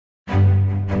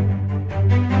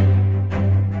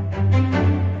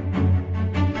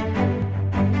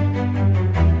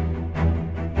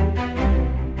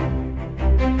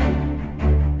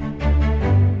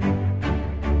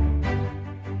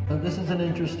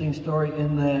interesting story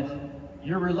in that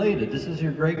you're related. This is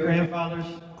your great-grandfather's?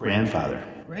 Grandfather.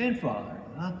 Grandfather,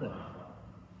 not that.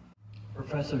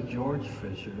 Professor George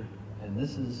Fischer, and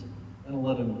this is, I'm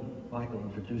going to let Michael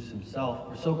introduce himself.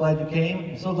 We're so glad you came.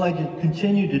 I'm so glad you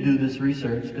continue to do this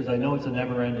research, because I know it's a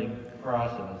never-ending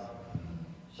process.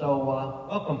 So,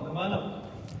 welcome. Come on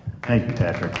up. Thank you,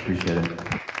 Patrick. Appreciate it.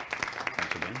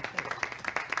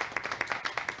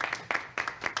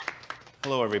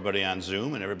 Hello, everybody on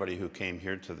Zoom and everybody who came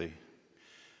here to the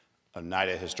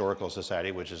Oneida Historical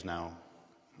Society, which is now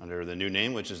under the new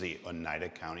name, which is the Oneida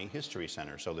County History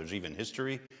Center. So there's even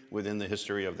history within the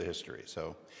history of the history.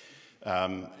 So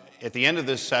at the end of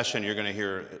this session, you're going to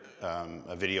hear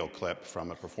a video clip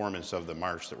from a performance of the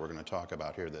march that we're going to talk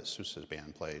about here that Sousa's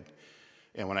band played.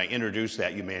 And when I introduce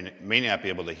that, you may not be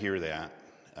able to hear that.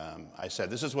 I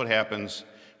said, this is what happens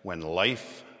when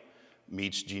life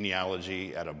meets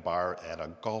genealogy at a bar at a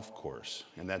golf course.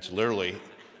 And that's literally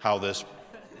how this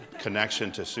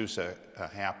connection to Sousa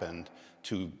happened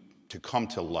to come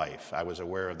to life. I was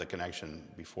aware of the connection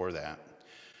before that.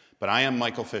 But I am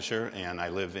Michael Fischer, and I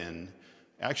live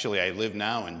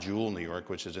now in Jewell, New York,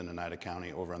 which is in Oneida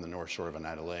County, over on the north shore of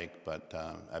Oneida Lake. But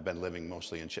I've been living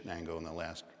mostly in Chittenango in the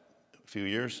last few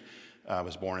years. I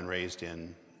was born and raised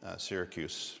in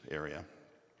Syracuse area.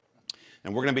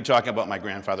 And we're going to be talking about my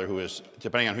grandfather, who is,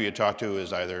 depending on who you talk to,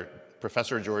 is either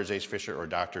Professor George H. Fischer or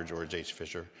Dr. George H.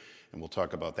 Fischer. And we'll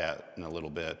talk about that in a little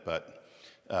bit. But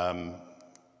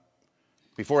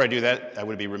before I do that, I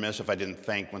would be remiss if I didn't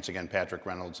thank, once again, Patrick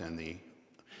Reynolds and the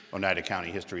Oneida County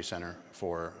History Center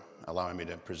for allowing me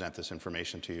to present this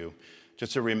information to you.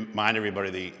 Just to remind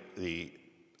everybody, the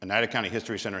Oneida County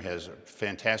History Center has a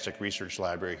fantastic research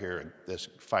library here, this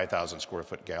 5,000 square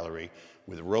foot gallery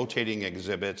with rotating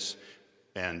exhibits,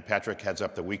 and Patrick heads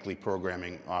up the weekly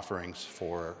programming offerings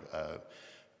for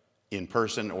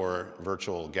in-person or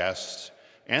virtual guests.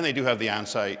 And they do have the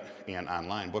on-site and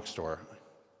online bookstore.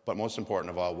 But most important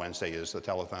of all, Wednesday is the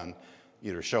telethon.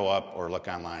 Either show up or look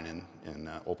online and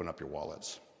open up your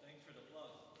wallets. Thanks for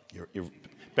the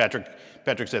plug.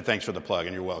 Patrick said thanks for the plug,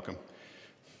 and you're welcome.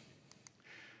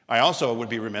 I also would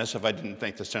be remiss if I didn't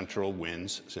thank the Central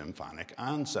Winds Symphonic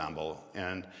Ensemble.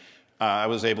 And I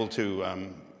was able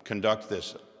to conduct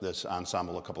this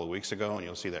ensemble a couple of weeks ago, and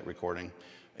you'll see that recording.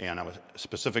 And I would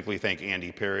specifically thank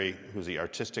Andy Perry, who's the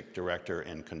artistic director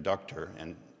and conductor,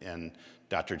 and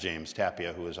Dr. James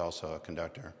Tapia, who is also a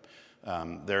conductor.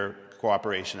 Their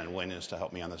cooperation and willingness to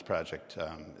help me on this project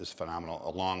is phenomenal,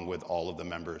 along with all of the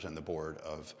members and the board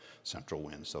of Central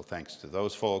Winds. So thanks to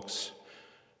those folks.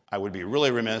 I would be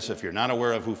really remiss if you're not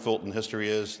aware of who Fulton History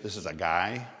is. This is a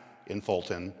guy in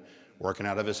Fulton working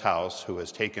out of his house who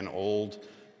has taken old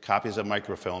copies of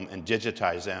microfilm and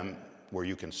digitized them where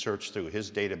you can search through his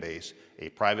database, a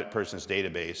private person's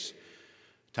database.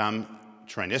 Tom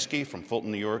Triniski from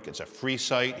Fulton, New York. It's a free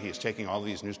site. He is taking all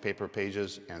these newspaper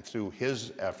pages, and through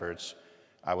his efforts,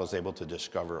 I was able to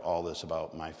discover all this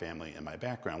about my family and my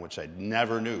background, which I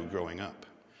never knew growing up.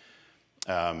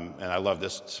 And I love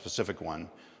this specific one.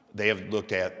 They have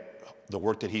looked at the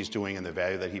work that he's doing and the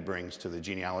value that he brings to the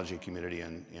genealogy community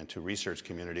and to research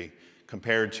community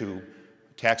compared to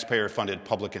taxpayer-funded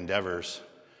public endeavors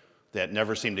that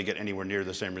never seem to get anywhere near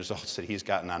the same results that he's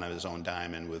gotten on his own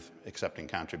dime and with accepting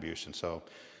contributions. So,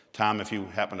 Tom, if you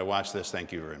happen to watch this,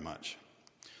 thank you very much.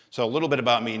 So a little bit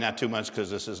about me, not too much because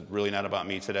this is really not about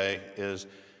me today, is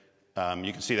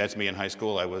you can see that's me in high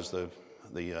school. I was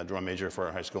the drum major for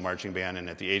our high school marching band, and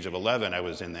at the age of 11, I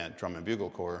was in that drum and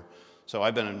bugle corps. So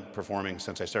I've been performing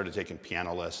since I started taking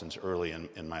piano lessons early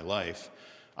in my life.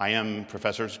 I am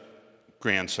Professor's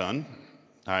grandson.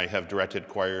 I have directed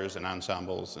choirs and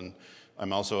ensembles, and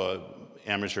I'm also an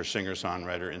amateur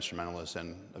singer-songwriter, instrumentalist,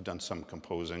 and I've done some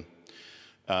composing.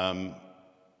 And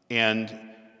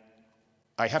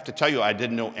I have to tell you, I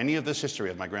didn't know any of this history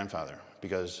of my grandfather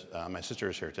because my sister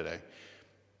is here today.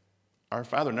 Our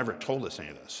father never told us any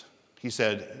of this. He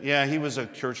said, yeah, he was a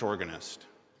church organist.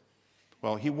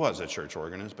 Well, he was a church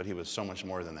organist, but he was so much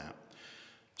more than that.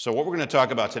 So what we're going to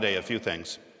talk about today, a few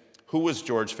things. Who was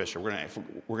George Fischer? We're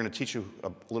going to teach you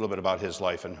a little bit about his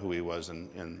life and who he was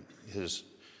and his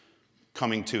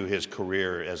coming to his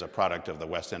career as a product of the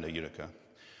West End of Utica.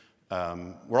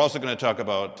 We're also going to talk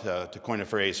about, to coin a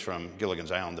phrase from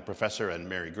Gilligan's Island, the Professor and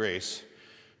Mary Grace,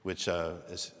 which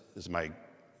is my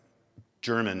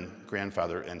German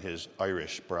grandfather and his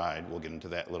Irish bride. We'll get into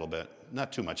that a little bit.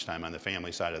 Not too much time on the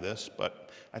family side of this, but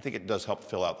I think it does help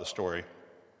fill out the story.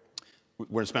 We're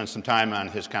going to spend some time on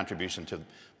his contribution to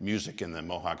music in the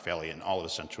Mohawk Valley and all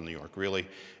of central New York, really.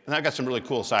 And I've got some really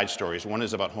cool side stories. One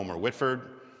is about Homer Whitford.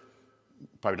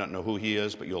 Probably don't know who he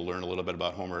is, but you'll learn a little bit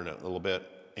about Homer in a little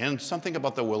bit. and something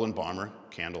about the Willenbaumer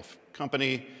Candle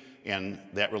Company and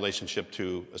that relationship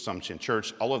to Assumption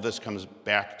Church. All of this comes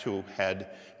back to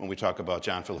head when we talk about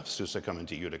John Phillip Sousa coming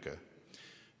to Utica.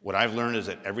 What I've learned is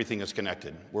that everything is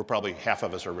connected. We're probably, half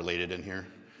of us are related in here,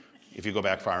 if you go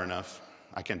back far enough.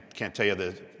 I can't tell you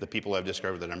the people I've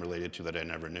discovered that I'm related to that I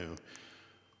never knew.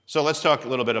 So let's talk a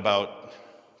little bit about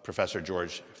Professor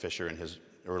George Fischer and his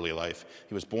early life.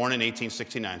 He was born in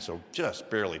 1869, so just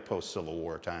barely post-Civil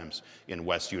War times in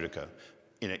West Utica,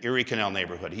 in an Erie Canal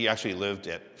neighborhood. He actually lived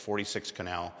at 46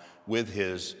 Canal with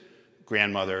his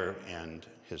grandmother and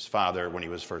his father when he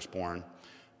was first born.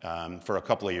 For a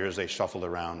couple of years, they shuffled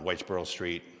around Whitesboro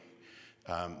Street.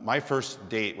 My first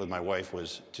date with my wife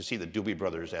was to see the Doobie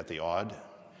Brothers at the Aud,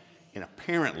 and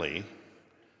apparently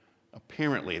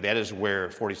that is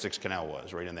where 46 Canal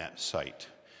was, right in that site.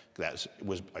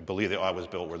 I believe the Aud was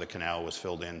built where the canal was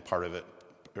filled in, part of it,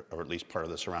 or at least part of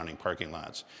the surrounding parking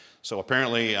lots. So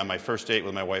apparently on my first date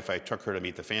with my wife, I took her to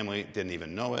meet the family, didn't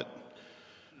even know it.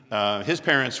 His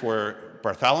parents were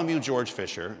Bartholomew George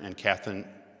Fischer and Catherine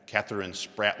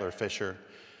Spratler Fischer,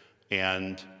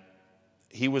 and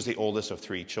he was the oldest of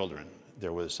 3 children.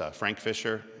 There was Frank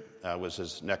Fischer, was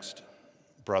his next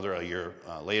brother a year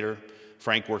later.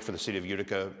 Frank worked for the city of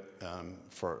Utica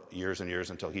for years and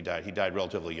years until he died. He died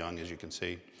relatively young, as you can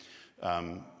see,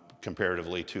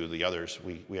 comparatively to the others.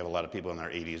 We have a lot of people in their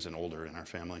 80s and older in our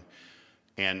family.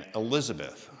 And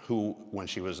Elizabeth, who, when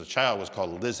she was a child, was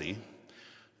called Lizzie,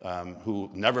 who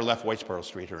never left Whitesboro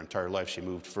Street her entire life. She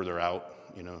moved further out.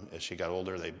 You know, as she got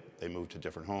older, they moved to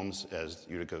different homes as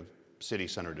Utica City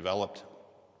Center developed.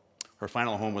 Her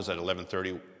final home was at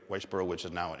 1130 Whitesboro, which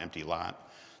is now an empty lot.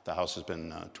 The house has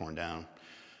been torn down.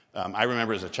 I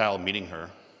remember as a child meeting her,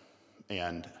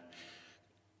 and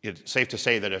it's safe to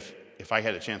say that if I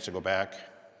had a chance to go back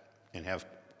and have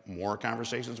more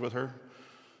conversations with her,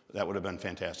 that would have been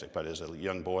fantastic. But as a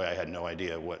young boy, I had no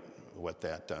idea what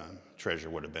that treasure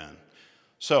would have been.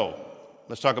 So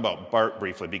let's talk about Bart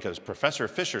briefly, because Professor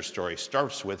Fischer's story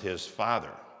starts with his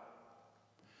father.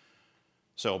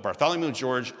 So Bartholomew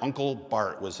George, Uncle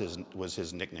Bart was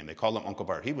his nickname. They called him Uncle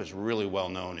Bart. He was really well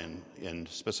known in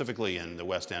specifically in the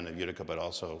west end of Utica, but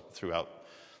also throughout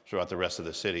the rest of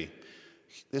the city.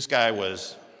 This guy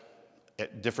was,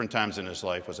 at different times in his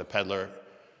life, was a peddler.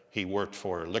 He worked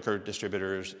for liquor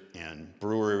distributors and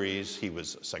breweries. He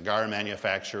was a cigar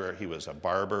manufacturer. He was a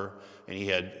barber, and he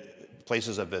had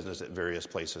places of business at various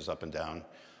places up and down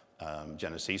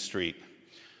Genesee Street.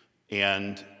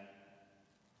 And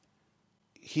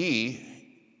he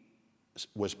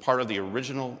was part of the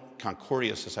original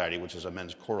Concordia Society, which is a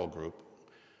men's choral group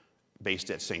based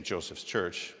at St. Joseph's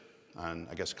Church on,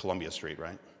 I guess, Columbia Street,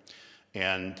 right?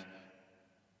 And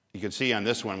you can see on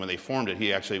this one, when they formed it,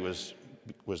 he actually was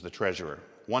the treasurer.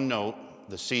 One note,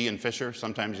 the C in Fischer,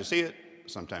 sometimes you see it,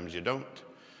 sometimes you don't.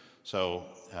 So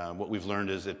what we've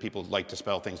learned is that people like to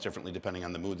spell things differently depending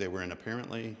on the mood they were in,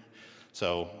 apparently.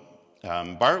 So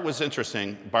Bart was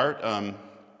interesting. Bart,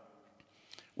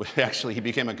 actually, he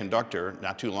became a conductor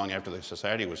not too long after the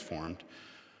society was formed.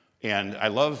 And I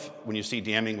love when you see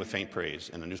damning with faint praise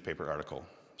in a newspaper article.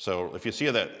 So if you see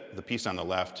the piece on the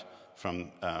left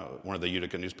from one of the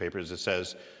Utica newspapers, it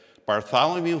says,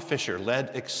 Bartholomew Fischer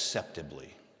led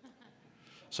acceptably.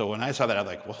 So when I saw that, I was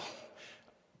like, well,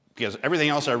 because everything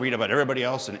else I read about everybody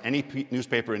else in any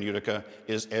newspaper in Utica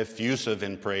is effusive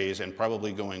in praise and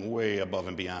probably going way above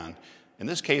and beyond. In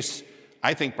this case,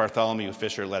 I think Bartholomew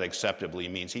Fischer led acceptably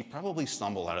means he probably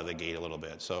stumbled out of the gate a little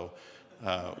bit. So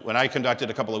when I conducted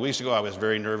a couple of weeks ago, I was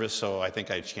very nervous, so I think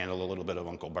I channeled a little bit of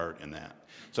Uncle Bart in that.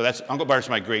 So Uncle Bart's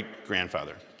my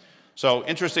great-grandfather. So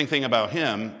interesting thing about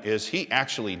him is he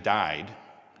actually died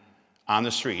on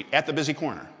the street at the busy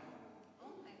corner.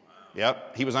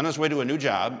 Yep, he was on his way to a new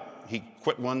job. He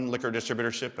quit one liquor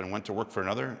distributorship and went to work for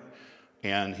another.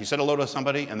 And he said hello to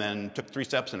somebody and then took 3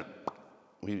 steps and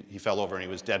he fell over and he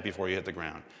was dead before he hit the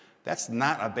ground. That's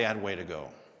not a bad way to go.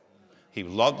 He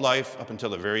loved life up until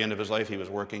the very end of his life. He was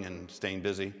working and staying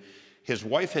busy. His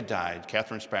wife had died.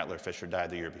 Catherine Spratler Fischer died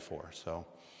the year before.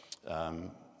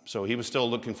 So he was still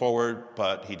looking forward,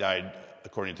 but he died,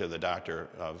 according to the doctor,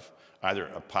 of either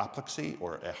apoplexy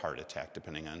or a heart attack,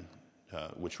 depending on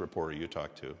which reporter you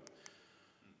talk to.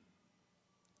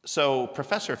 So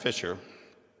Professor Fischer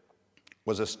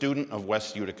was a student of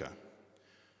West Utica.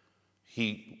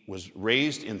 He was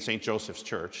raised in St. Joseph's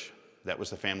Church. That was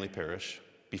the family parish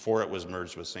before it was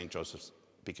merged with St. Joseph's,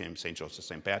 became St. Joseph's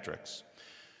St. Patrick's.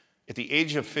 At the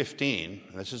age of 15,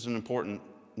 and this is an important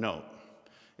note,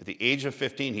 at the age of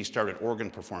 15, he started organ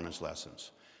performance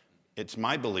lessons. It's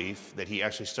my belief that he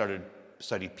actually started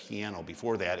studied piano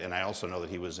before that, and I also know that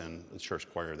he was in the church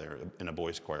choir there, in a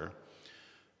boys' choir.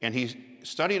 And he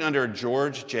studied under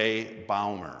George J.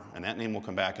 Baumer, and that name will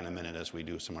come back in a minute as we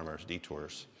do some of our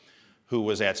detours, who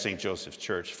was at St. Joseph's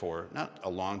Church for not a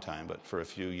long time, but for a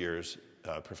few years.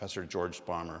 Professor George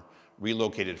Baumer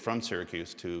relocated from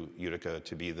Syracuse to Utica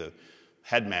to be the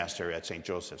headmaster at St.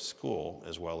 Joseph's School,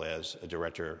 as well as a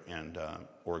director and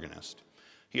organist.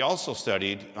 He also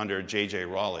studied under J.J.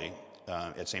 Raleigh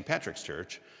at St. Patrick's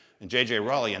Church, and J.J.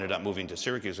 Raleigh ended up moving to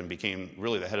Syracuse and became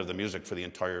really the head of the music for the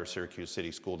entire Syracuse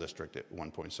City School District at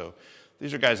one point. So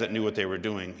these are guys that knew what they were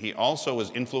doing. He also was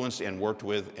influenced and worked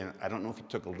with, and I don't know if he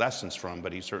took lessons from,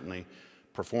 but he certainly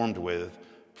performed with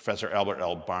Professor Albert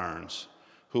L. Barnes,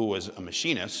 who was a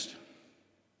machinist.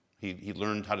 He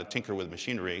learned how to tinker with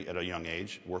machinery at a young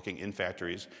age, working in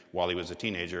factories while he was a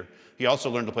teenager. He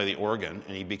also learned to play the organ,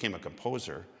 and he became a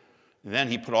composer. And then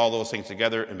he put all those things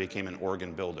together and became an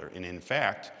organ builder. And in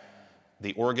fact,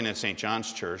 the organ at St.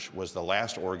 John's Church was the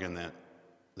last organ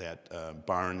that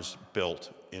Barnes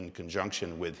built in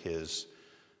conjunction with his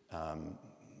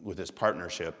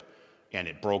partnership, and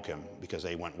it broke him because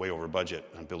they went way over budget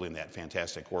on building that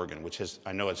fantastic organ, which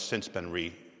I know has since been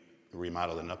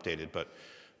remodeled and updated, but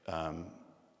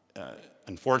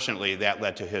unfortunately that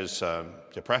led to his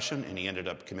depression, and he ended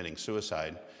up committing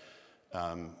suicide.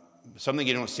 Something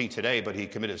you don't see today, but he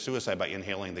committed suicide by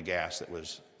inhaling the gas that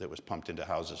was pumped into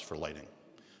houses for lighting.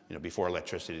 You know, before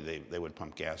electricity, they would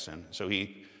pump gas in. So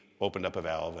he opened up a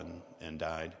valve and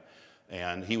died.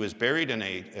 And he was buried in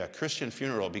a Christian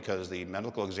funeral because the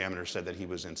medical examiner said that he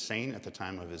was insane at the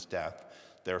time of his death.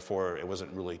 Therefore, it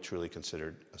wasn't really truly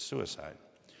considered a suicide.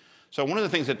 So one of the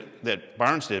things that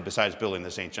Barnes did, besides building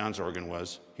the St. John's organ,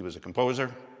 was he was a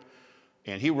composer,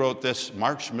 and he wrote this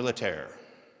Marche Militaire.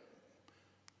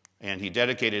 And he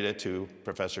dedicated it to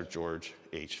Professor George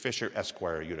H. Fischer,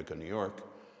 Esquire, Utica, New York.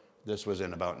 This was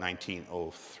in about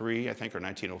 1903, I think, or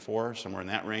 1904, somewhere in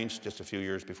that range, just a few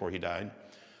years before he died.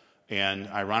 And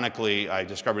ironically, I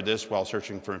discovered this while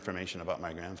searching for information about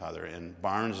my grandfather. And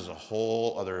Barnes is a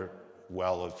whole other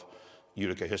well of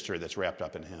Utica history that's wrapped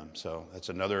up in him. So that's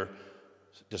another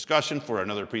discussion for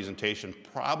another presentation,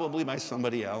 probably by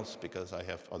somebody else, because I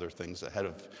have other things ahead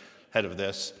of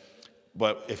this.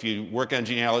 But if you work on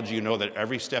genealogy, you know that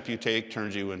every step you take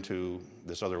turns you into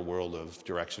this other world of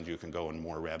directions you can go in,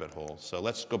 more rabbit holes. So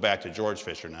let's go back to George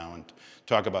Fischer now and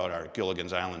talk about our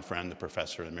Gilligan's Island friend, the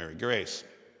professor, and Mary Grace.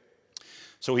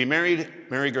 So he married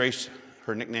Mary Grace.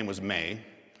 Her nickname was May.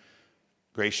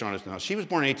 Grace Shaughnessy. Now, she was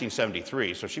born in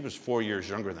 1873, so she was 4 years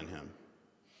younger than him.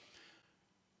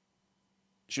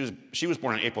 She was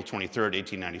born on April 23rd,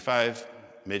 1895.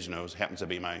 Midge knows, happens to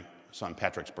be my son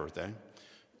Patrick's birthday.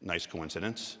 Nice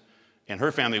coincidence. And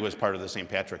her family was part of the St.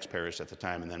 Patrick's Parish at the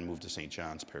time and then moved to St.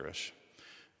 John's Parish.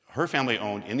 Her family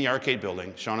owned, in the arcade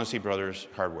building, Shaughnessy Brothers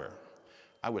Hardware.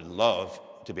 I would love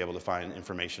to be able to find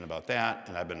information about that,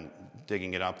 and I've been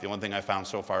digging it up. The only thing I found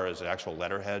so far is an actual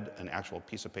letterhead, an actual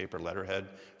piece of paper letterhead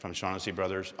from Shaughnessy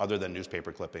Brothers, other than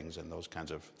newspaper clippings and those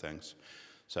kinds of things.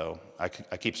 So I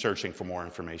keep searching for more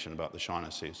information about the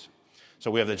Shaughnessy's. So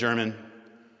we have the German,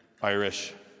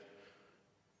 Irish.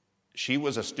 She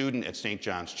was a student at St.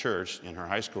 John's Church in her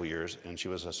high school years, and she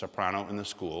was a soprano in the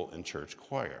school and church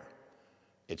choir.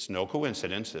 It's no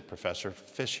coincidence that Professor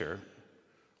Fischer,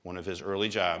 one of his early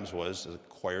jobs was the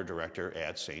choir director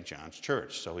at St. John's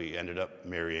Church, so he ended up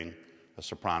marrying a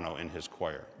soprano in his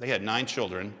choir. They had 9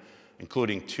 children,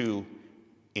 including 2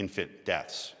 infant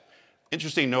deaths.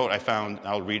 Interesting note I found,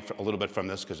 I'll read a little bit from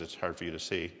this because it's hard for you to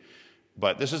see,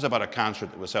 but this is about a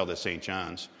concert that was held at St.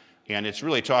 John's, and it's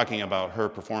really talking about her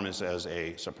performance as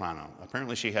a soprano.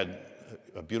 Apparently she had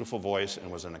a beautiful voice and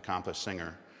was an accomplished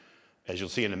singer. As you'll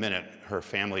see in a minute, her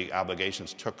family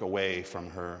obligations took away from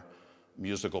her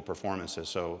musical performances.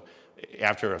 So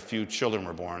after a few children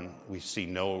were born, we see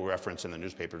no reference in the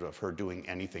newspapers of her doing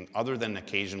anything other than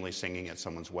occasionally singing at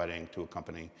someone's wedding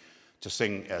to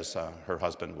sing as her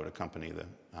husband would accompany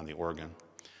on the organ.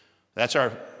 That's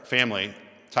our family.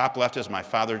 Top left is my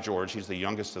father, George. He's the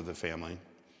youngest of the family.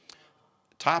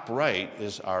 Top right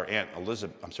is our Aunt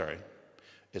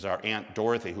Aunt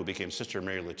Dorothy, who became Sister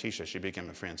Mary Letitia. She became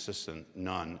a Franciscan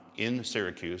nun in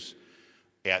Syracuse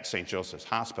at St. Joseph's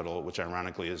Hospital, which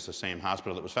ironically is the same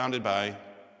hospital that was founded by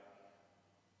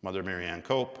Mother Mary Ann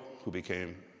Cope, who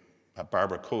became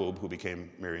Barbara Cobe, who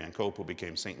became Mary Ann Cope, who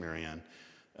became St. Mary Ann.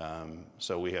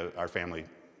 So we have our family,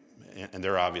 and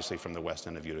they're obviously from the west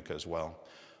end of Utica as well.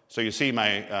 So you see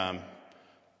my,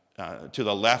 to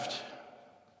the left,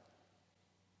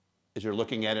 as you're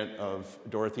looking at it, of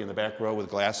Dorothy in the back row with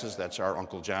glasses, that's our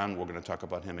Uncle John. We're going to talk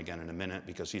about him again in a minute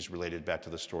because he's related back to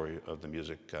the story of the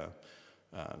music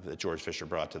that George Fischer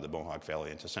brought to the Mohawk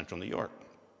Valley and to central New York.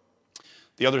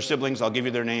 The other siblings, I'll give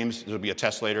you their names. There'll be a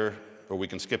test later, or we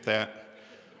can skip that.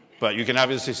 But you can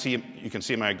obviously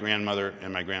see my grandmother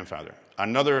and my grandfather.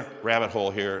 Another rabbit hole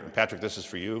here, and Patrick, this is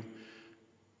for you.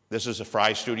 This is a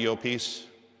Fry studio piece.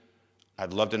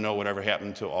 I'd love to know whatever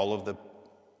happened to all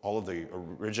of the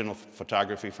original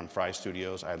photography from Fry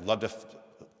Studios. I'd love to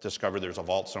discover there's a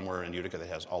vault somewhere in Utica that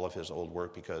has all of his old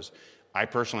work, because I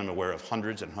personally am aware of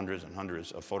hundreds and hundreds and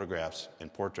hundreds of photographs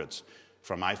and portraits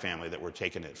from my family that were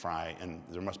taken at Fry, and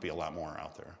there must be a lot more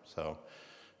out there. So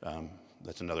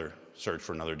that's another search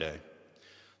for another day.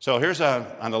 So here's,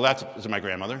 on the left is my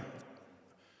grandmother.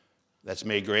 That's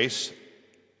May Grace.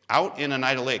 Out in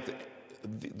Oneida Lake,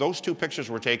 those two pictures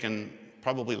were taken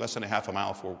probably less than a half a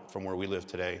mile from where we live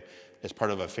today as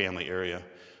part of a family area.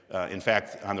 In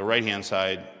fact, on the right-hand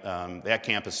side, that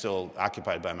camp is still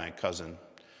occupied by my cousin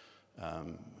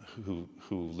who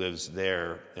lives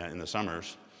there in the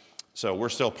summers. So we're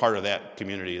still part of that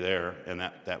community there, and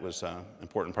that was an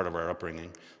important part of our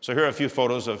upbringing. So here are a few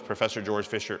photos of Professor George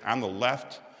Fischer. On the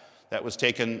left, that was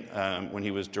taken when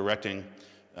he was directing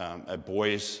a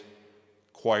boys'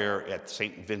 choir at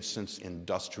St. Vincent's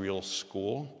Industrial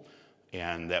School,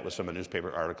 and that was from a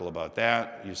newspaper article about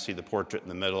that. You see the portrait in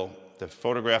the middle. The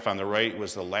photograph on the right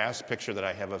was the last picture that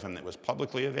I have of him that was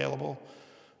publicly available.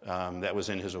 That was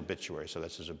in his obituary, so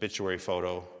that's his obituary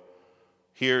photo.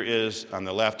 Here is, on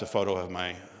the left, a photo of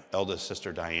my eldest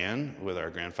sister, Diane, with our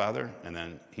grandfather, and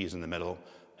then he's in the middle.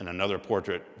 And another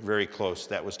portrait, very close,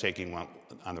 that was taken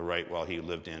on the right while he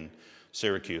lived in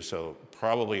Syracuse, so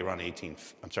probably around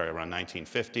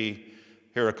 1950.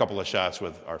 Here are a couple of shots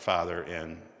with our father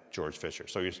and George Fischer.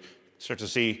 So you start to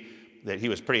see that he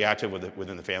was pretty active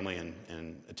within the family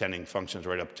and attending functions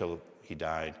right up till he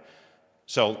died.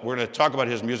 So we're going to talk about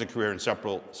his music career in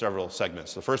several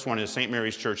segments. The first one is St.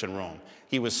 Mary's Church in Rome.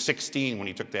 He was 16 when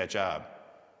he took that job.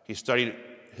 He studied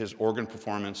his organ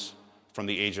performance from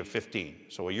the age of 15.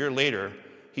 So a year later,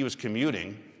 he was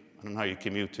commuting. I don't know how you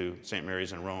commute to St.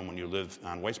 Mary's in Rome when you live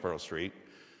on Whitesboro Street,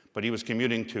 but he was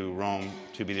commuting to Rome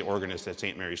to be the organist at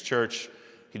St. Mary's Church.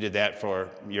 He did that for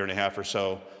a year and a half or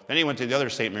so. Then he went to the other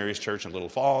St. Mary's Church in Little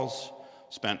Falls,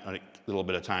 spent a little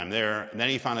bit of time there, and then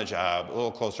he found a job a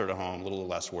little closer to home, a little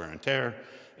less wear and tear,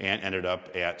 and ended up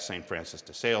at St. Francis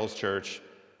de Sales Church.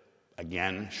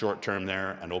 Again, short term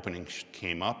there, an opening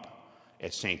came up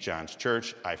at St. John's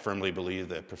Church. I firmly believe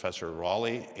that Professor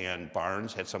Raleigh and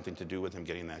Barnes had something to do with him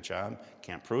getting that job.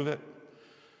 Can't prove it.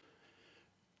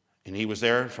 And he was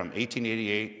there from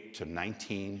 1888 to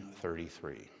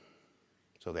 1933.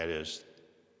 So that is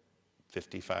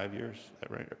 55 years, is that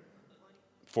right?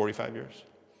 45 years?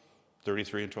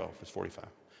 33 and 12 is 45.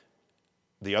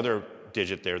 The other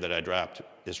digit there that I dropped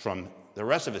is from the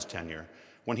rest of his tenure.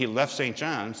 When he left St.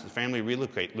 John's, the family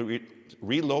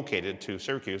relocated to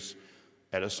Syracuse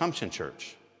at Assumption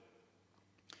Church,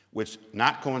 which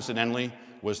not coincidentally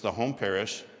was the home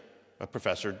parish of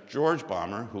Professor George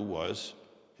Baumer, who was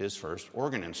his first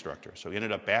organ instructor. So he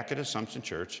ended up back at Assumption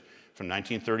Church from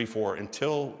 1934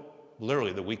 until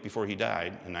literally the week before he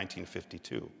died in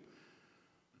 1952.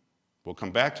 We'll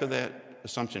come back to that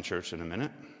Assumption Church in a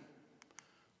minute.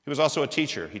 He was also a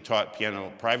teacher. He taught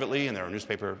piano privately, and there are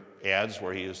newspaper ads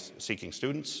where he is seeking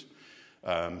students.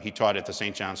 He taught at the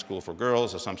St. John's School for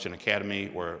Girls, Assumption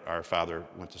Academy, where our father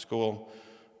went to school.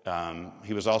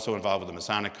 He was also involved with the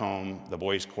Masonic Home, the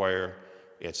Boys Choir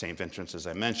at St. Vincent's, as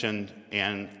I mentioned,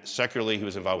 and secularly he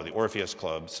was involved with the Orpheus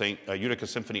Club, Utica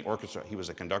Symphony Orchestra, he was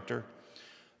a conductor.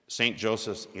 St.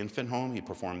 Joseph's Infant Home, he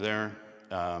performed there.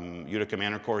 Utica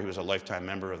Manor Corps, he was a lifetime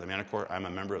member of the Manor Corps. I'm a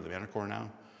member of the Manor Corps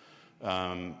now.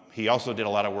 He also did a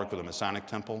lot of work with the Masonic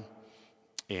Temple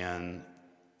and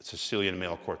Sicilian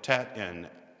Male Quartet, and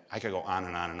I could go on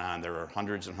and on and on. There are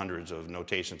hundreds and hundreds of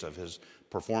notations of his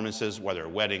performances, whether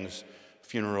weddings,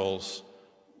 funerals,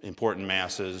 important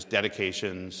masses,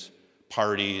 dedications,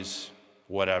 parties,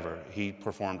 whatever. He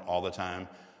performed all the time.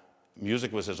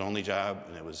 Music was his only job,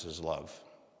 and it was his love.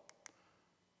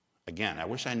 Again, I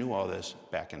wish I knew all this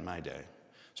back in my day.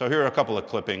 So here are a couple of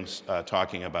clippings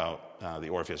talking about the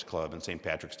Orpheus Club and St.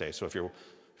 Patrick's Day. So if you're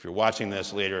watching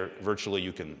this later, virtually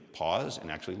you can pause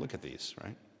and actually look at these,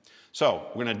 right? So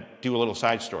we're going to do a little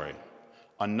side story.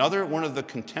 Another one of the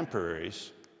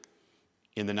contemporaries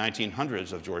in the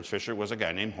 1900s of George Fischer was a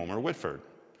guy named Homer Whitford,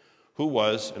 who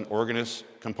was an organist,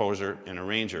 composer, and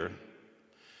arranger.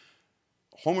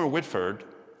 Homer Whitford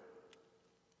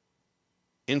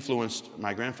influenced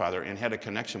my grandfather and had a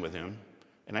connection with him,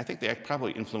 and I think they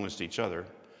probably influenced each other.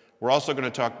 We're also going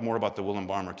to talk more about the Willem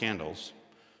Balmer candles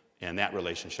and that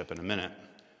relationship in a minute.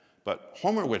 But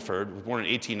Homer Whitford was born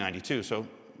in 1892, so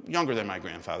younger than my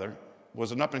grandfather,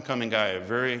 was an up-and-coming guy, a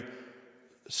very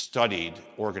studied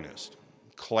organist,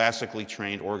 classically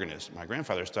trained organist. My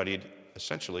grandfather studied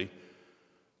essentially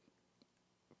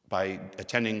by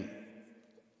attending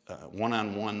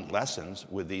one-on-one lessons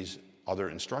with these other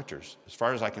instructors. As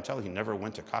far as I can tell, he never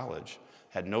went to college,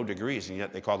 had no degrees, and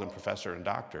yet they called him professor and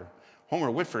doctor. Homer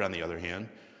Whitford, on the other hand,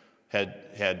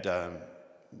 had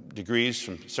degrees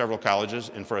from several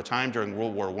colleges, and for a time during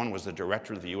World War I was the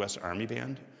director of the U.S. Army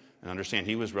Band. And understand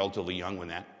he was relatively young when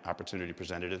that opportunity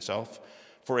presented itself.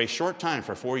 For a short time,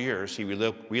 for 4 years, he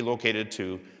relocated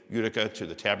to Utica to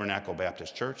the Tabernacle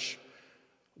Baptist Church.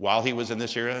 While he was in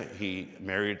this area, he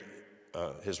married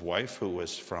his wife, who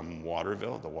was from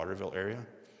Waterville, the Waterville area.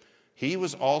 He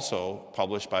was also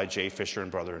published by J. Fischer and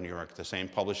Brother in New York, the same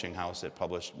publishing house that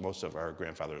published most of our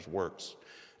grandfather's works.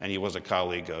 And he was a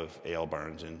colleague of A.L.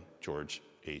 Barnes and George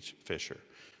H. Fischer.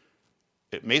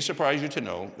 It may surprise you to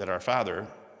know that our father,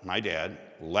 my dad,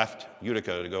 left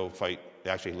Utica to go fight.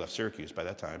 Actually, he left Syracuse by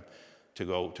that time to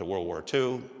go to World War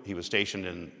II. He was stationed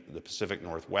in the Pacific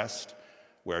Northwest,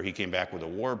 where he came back with a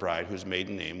war bride whose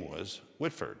maiden name was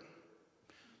Whitford.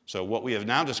 So what we have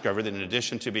now discovered, that in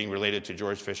addition to being related to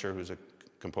George Fischer, who's a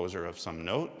composer of some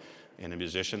note and a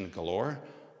musician galore,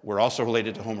 we're also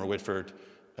related to Homer Whitford,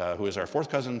 who is our fourth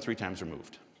cousin 3 times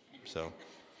removed. So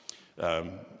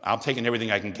I'm taking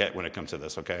everything I can get when it comes to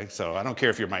this, okay? So I don't care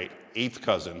if you're my 8th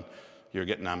cousin, you're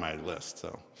getting on my list.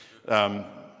 So,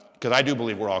 because I do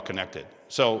believe we're all connected.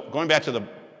 So going back to the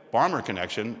Barmer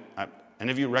connection,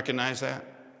 any of you recognize that?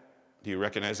 Do you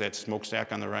recognize that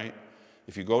smokestack on the right?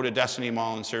 If you go to Destiny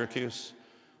Mall in Syracuse,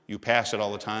 you pass it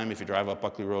all the time. If you drive up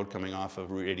Buckley Road coming off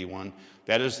of Route 81,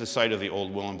 that is the site of the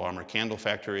old Willem Barmer candle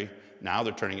factory. Now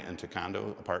they're turning it into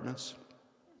condo apartments.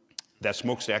 That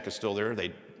smokestack is still there.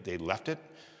 They left it.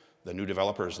 The new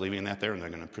developer is leaving that there, and they're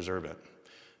going to preserve it.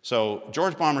 So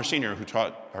George Barmer Sr., who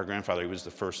taught our grandfather, he was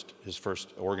his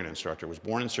first organ instructor, was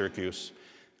born in Syracuse.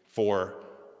 For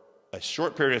a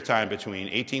short period of time between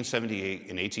 1878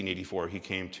 and 1884, he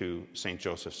came to St.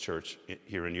 Joseph's Church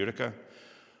here in Utica.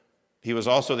 He was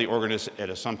also the organist at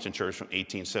Assumption Church from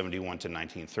 1871 to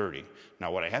 1930.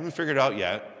 Now, what I haven't figured out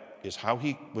yet is how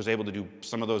he was able to do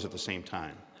some of those at the same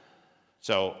time.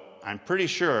 So I'm pretty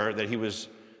sure that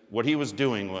what he was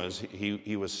doing was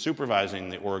he was supervising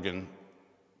the organ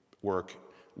work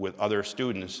with other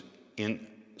students in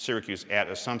Syracuse at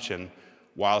Assumption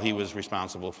while he was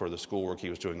responsible for the schoolwork he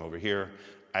was doing over here.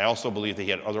 I also believe that he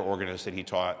had other organists that he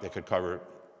taught that could cover,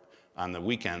 on the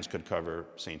weekends, could cover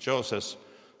St. Joseph's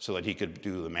so that he could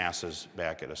do the masses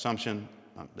back at Assumption.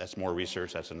 That's more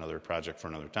research. That's another project for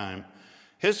another time.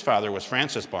 His father was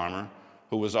Francis Barmer,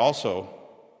 who was also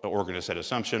an organist at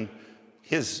Assumption.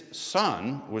 His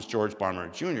son was George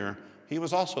Barmer Jr. He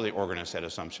was also the organist at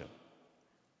Assumption.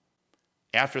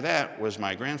 After that was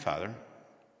my grandfather.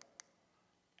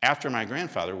 After my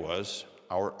grandfather was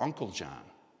our Uncle John.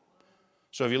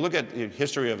 So if you look at the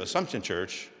history of Assumption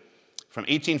Church, from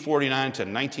 1849 to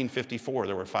 1954,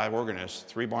 there were 5 organists,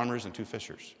 3 Barmers and 2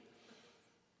 Fischers.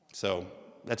 So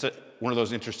that's one of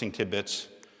those interesting tidbits.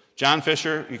 John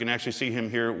Fischer, you can actually see him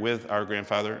here with our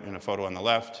grandfather in a photo on the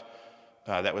left.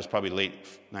 That was probably late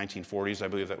 1940s, I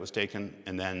believe that was taken.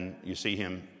 And then you see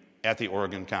him at the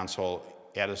organ console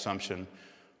at Assumption,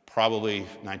 probably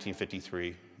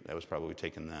 1953. That was probably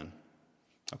taken then.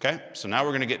 Okay, so now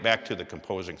we're going to get back to the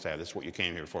composing side. This is what you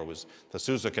came here for, was the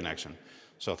Sousa connection.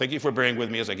 So thank you for bearing with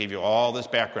me as I gave you all this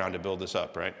background to build this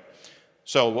up, right?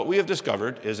 So what we have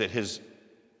discovered is that his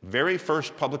very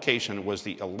first publication was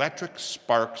the Electric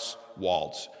Sparks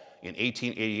Waltz in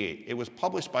 1888. It was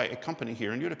published by a company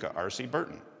here in Utica, R.C.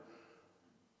 Burton.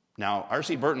 Now,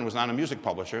 R.C. Burton was not a music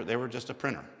publisher. They were just a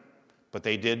printer. But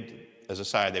they did, as a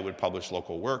side, they would publish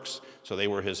local works, so they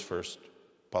were his first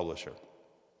publisher.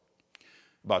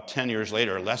 About 10 years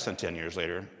later, less than 10 years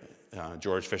later,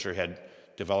 George Fischer had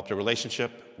developed a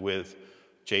relationship with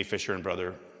J. Fischer and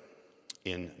Brother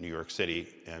in New York City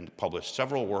and published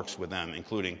several works with them,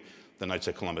 including the Knights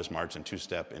of Columbus March and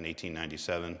Two-Step in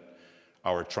 1897,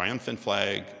 our Triumphant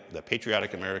Flag, the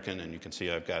Patriotic American, and you can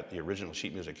see I've got the original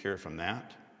sheet music here from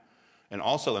that, and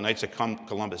also the Knights of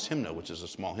Columbus Hymnal, which is a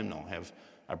small hymnal.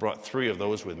 I brought 3 of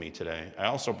those with me today. I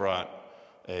also brought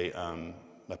a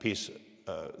piece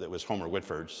that was Homer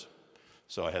Whitford's,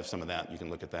 so I have some of that. You can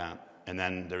look at that. And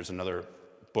then there's another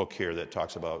book here that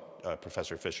talks about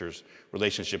Professor Fischer's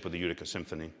relationship with the Utica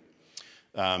Symphony.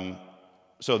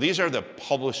 So these are the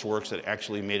published works that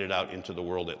actually made it out into the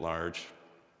world at large.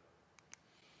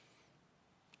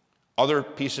 Other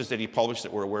pieces that he published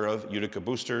that we're aware of: Utica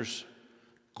Boosters,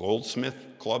 Goldsmith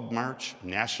Club March,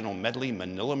 National Medley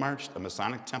Manila March, the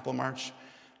Masonic Temple March,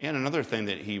 And another thing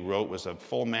that he wrote was a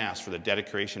full mass for the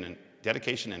dedication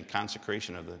and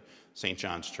consecration of the St.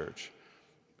 John's Church,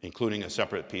 including a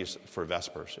separate piece for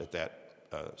Vespers at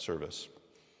that service.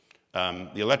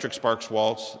 The Electric Sparks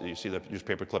Waltz, you see the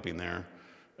newspaper clipping there,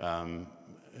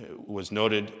 was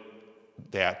noted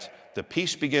that the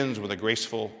piece begins with a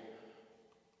graceful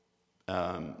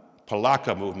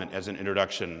Polaka movement as an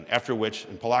introduction, after which,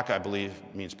 and Polaka I believe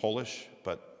means Polish,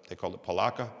 but they called it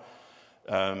Polaka,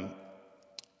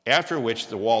 after which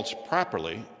the waltz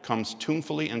properly comes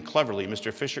tunefully and cleverly.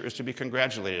 Mr. Fischer is to be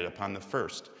congratulated upon the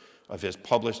first of his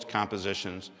published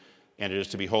compositions, and it is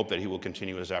to be hoped that he will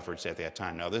continue his efforts at that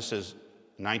time. Now this is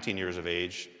 19 years of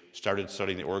age, started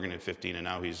studying the organ at 15, and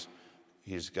now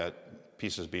he's got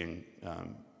pieces being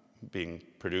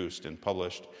produced and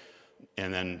published.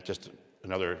 And then just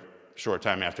another short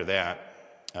time after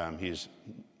that, he's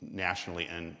nationally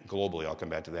and globally, I'll come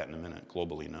back to that in a minute,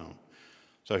 globally known.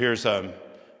 So here's an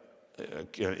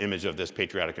image of this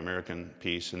patriotic American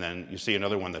piece, and then you see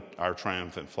another one, Our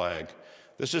Triumphant Flag.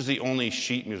 This is the only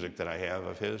sheet music that I have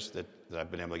of his that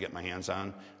I've been able to get my hands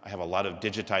on. I have a lot of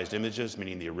digitized images,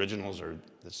 meaning the originals, or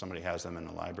that somebody has them in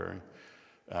the library.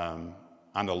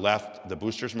 On the left, the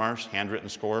Boosters March, handwritten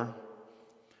score.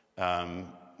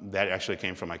 That actually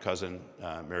came from my cousin,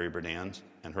 Mary Bernand,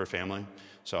 and her family.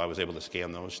 So I was able to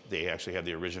scan those. They actually have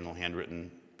the original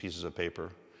handwritten pieces of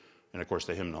paper. And of course,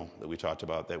 the hymnal that we talked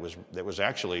about, the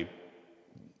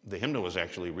hymnal was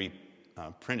actually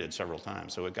reprinted several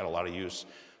times. So it got a lot of use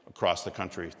across the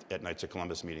country at Knights of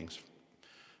Columbus meetings.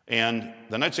 And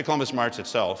the Knights of Columbus March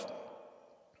itself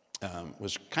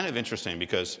was kind of interesting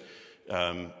because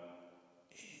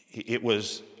it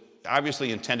was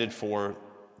obviously intended for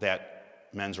that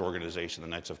men's organization, the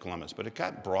Knights of Columbus, but it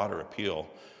got broader appeal.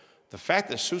 The fact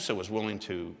that Sousa was willing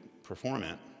to perform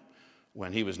it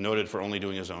when he was noted for only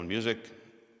doing his own music.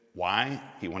 Why?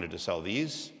 He wanted to sell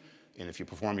these, and if you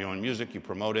perform your own music, you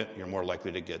promote it, you're more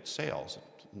likely to get sales.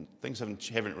 Things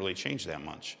haven't really changed that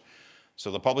much.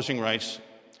 So the publishing rights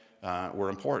were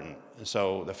important. And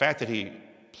so the fact that he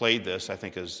played this, I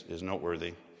think, is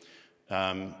noteworthy.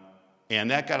 And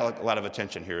that got a lot of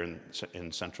attention here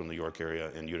in central New York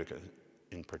area, in Utica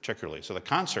in particularly. So the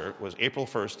concert was April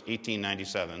 1st,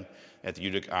 1897 at the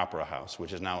Utica Opera House,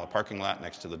 which is now a parking lot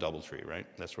next to the DoubleTree, right?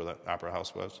 That's where the Opera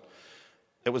House was.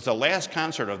 It was the last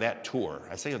concert of that tour.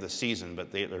 I say of the season,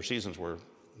 but their seasons were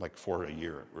like 4 a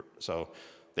year. So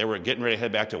they were getting ready to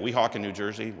head back to Weehawken, New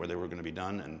Jersey, where they were going to be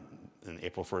done, and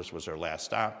April 1st was their last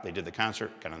stop. They did the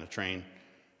concert, got on the train,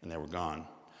 and they were gone.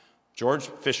 George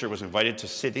Fischer was invited to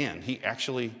sit in. He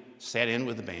actually sat in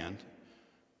with the band,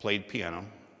 played piano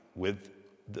with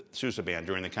the Sousa band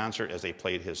during the concert as they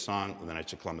played his song, The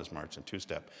Knights of Columbus March in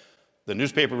two-step. The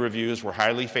newspaper reviews were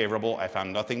highly favorable. I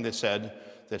found nothing that said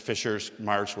that Fischer's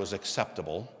march was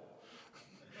acceptable.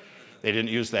 They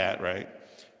didn't use that, right?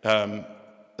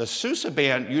 The Sousa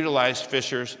band utilized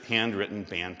Fischer's handwritten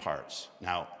band parts.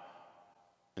 Now,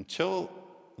 until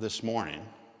this morning,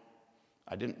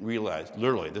 I didn't realize,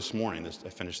 literally this morning, I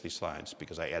finished these slides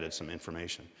because I added some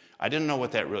information. I didn't know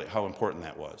how important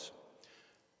that was.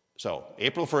 So,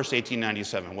 April 1st,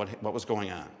 1897, what was going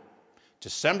on?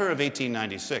 December of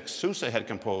 1896, Sousa had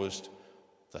composed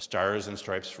the Stars and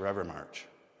Stripes Forever March,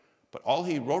 but all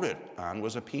he wrote it on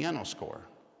was a piano score.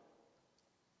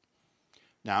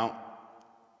 Now,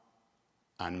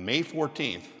 on May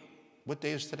 14th, what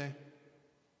day is today?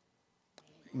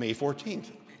 May 14th.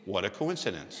 What a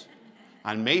coincidence.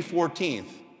 On May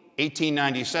 14th,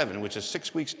 1897, which is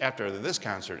 6 weeks after this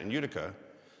concert in Utica,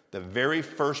 the very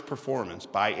first performance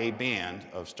by a band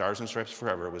of Stars and Stripes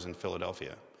Forever was in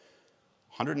Philadelphia.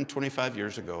 125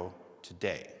 years ago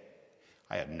today.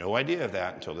 I had no idea of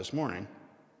that until this morning,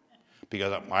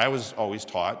 because I was always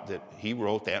taught that he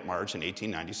wrote that march in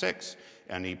 1896,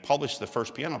 and he published the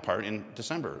first piano part in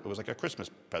December. It was like a Christmas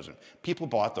present. People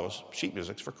bought those sheet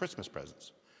musics for Christmas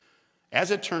presents. As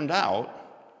it turned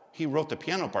out, he wrote the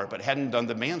piano part but hadn't done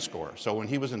the band score. So when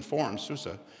he was informed,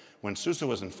 when Sousa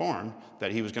was informed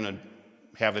that he was going to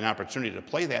have an opportunity to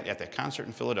play that at the concert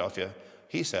in Philadelphia,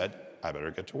 he said, I better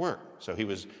get to work. So he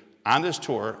was on this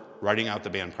tour writing out the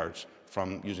band parts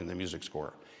from using the music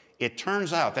score. It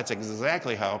turns out that's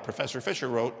exactly how Professor Fischer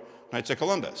wrote Knights of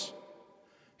Columbus.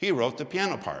 He wrote the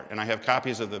piano part, and I have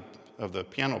copies of the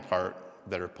piano part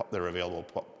that are available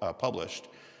published.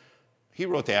 He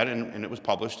wrote that, and it was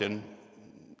published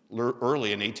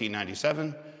early in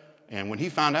 1897. And when he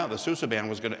found out the Sousa band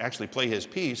was going to actually play his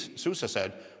piece, Sousa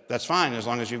said, that's fine as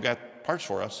long as you've got parts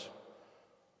for us.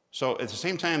 So at the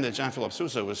same time that John Phillip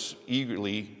Sousa was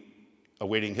eagerly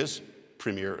awaiting his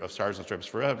premiere of Stars and Stripes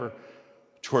Forever,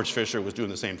 George Fischer was doing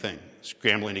the same thing,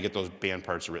 scrambling to get those band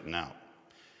parts written out.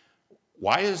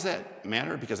 Why does that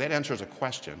matter? Because that answers a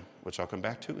question, which I'll come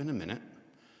back to in a minute,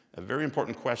 a very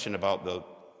important question about the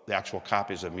actual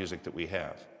copies of music that we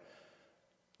have.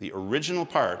 The original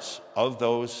parts of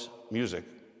those music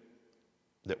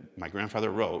that my grandfather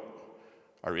wrote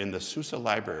are in the Sousa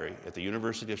Library at the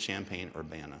University of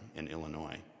Champaign-Urbana in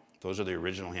Illinois. Those are the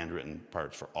original handwritten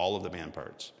parts for all of the band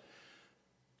parts.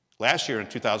 Last year in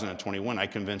 2021, I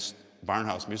convinced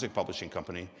Barnhouse Music Publishing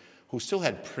Company, who still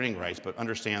had printing rights, but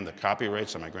understand the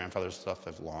copyrights on my grandfather's stuff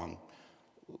have long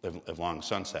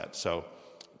sunset. So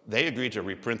they agreed to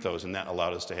reprint those, and that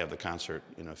allowed us to have the concert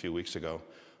a few weeks ago.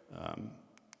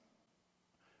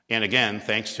 And again,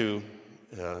 thanks to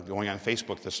going on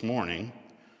Facebook this morning,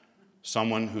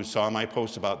 someone who saw my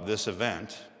post about this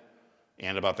event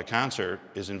and about the concert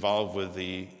is involved with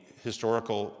the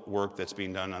historical work that's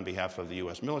being done on behalf of the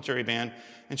U.S. military band,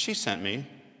 and she sent me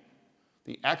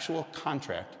the actual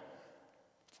contract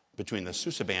between the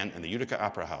Sousa Band and the Utica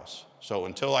Opera House. So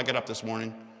until I got up this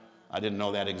morning, I didn't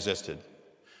know that existed.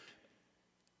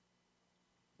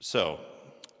 So,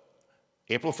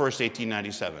 April 1st,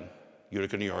 1897,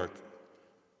 Utica, New York,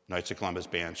 Knights of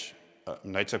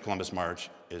Columbus March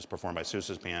is performed by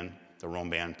Sousa's band. The Rome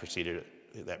band preceded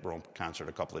that Rome concert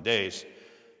a couple of days.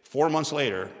 4 months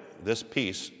later, this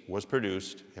piece was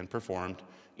produced and performed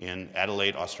in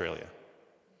Adelaide, Australia.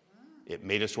 It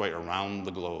made its way around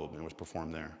the globe and was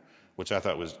performed there, which I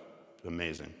thought was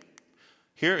amazing.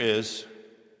 Here is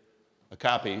a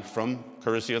copy from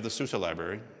courtesy of the Sousa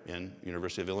Library in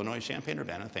University of Illinois,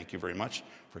 Champaign-Urbana. Thank you very much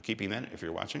for keeping that if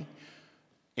you're watching.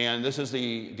 And this is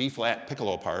the D-flat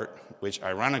piccolo part, which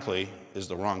ironically is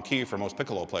the wrong key for most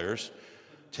piccolo players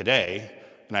today.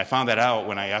 And I found that out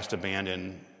when I asked a band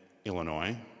in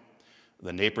Illinois,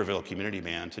 the Naperville Community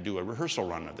Band, to do a rehearsal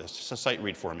run of this, just a sight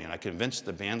read for me. And I convinced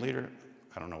the band leader,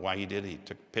 I don't know why he did, he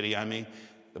took pity on me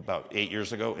about 8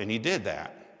 years ago, and he did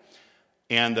that.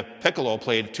 And the piccolo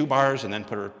played 2 bars and then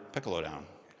put her piccolo down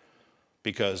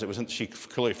because she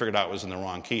clearly figured out it was in the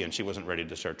wrong key and she wasn't ready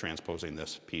to start transposing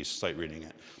this piece, sight reading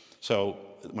it. So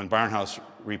when Barnhouse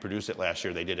reproduced it last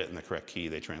year, they did it in the correct key.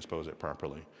 They transposed it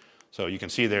properly. So you can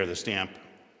see there the stamp,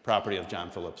 property of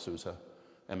John Phillip Sousa,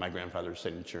 and my grandfather's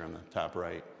signature on the top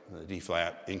right, the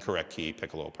D-flat, incorrect key,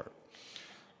 piccolo part.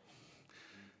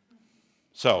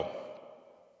 So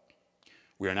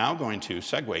we are now going to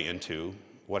segue into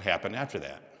what happened after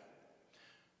that.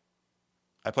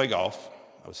 I play golf.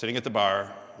 I was sitting at the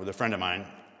bar with a friend of mine,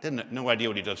 no idea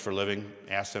what he does for a living,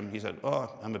 asked him, he said, "Oh,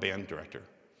 I'm a band director."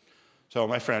 So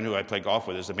my friend who I play golf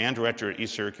with is the band director at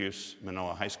East Syracuse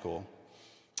Manoa High School.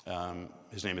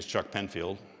 His name is Chuck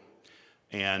Penfield.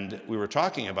 And we were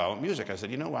talking about music. I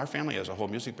said, our family has a whole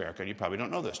music background. You probably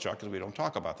don't know this, Chuck, because we don't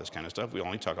talk about this kind of stuff. We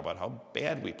only talk about how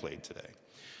bad we played today.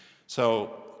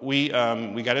 So we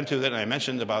got into it, and I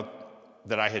mentioned about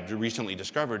that I had recently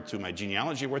discovered through my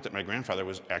genealogy work that my grandfather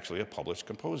was actually a published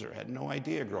composer. I had no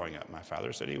idea growing up. My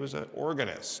father said he was an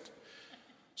organist.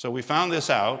 So we found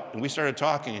this out, and we started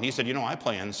talking, and he said, I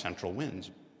play in Central Wind's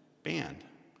band,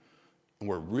 and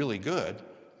we're really good.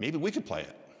 Maybe we could play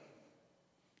it.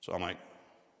 So I'm like,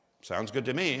 sounds good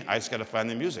to me. I just got to find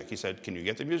the music. He said, can you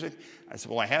get the music? I said,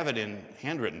 well, I have it in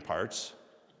handwritten parts.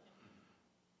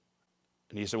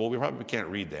 And he said, well, we probably can't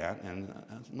read that, and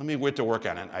let me get to work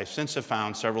on it. I since have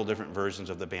found several different versions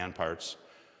of the band parts,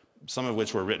 some of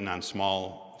which were written on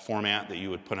small format that you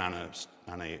would put on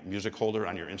a music holder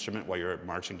on your instrument while you're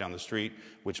marching down the street,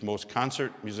 which most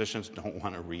concert musicians don't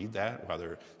want to read that while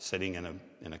they're sitting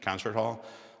in a concert hall.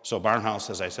 So Barnhouse,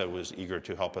 as I said, was eager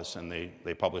to help us, and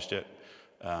they published it.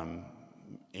 And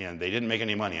they didn't make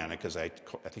any money on it because I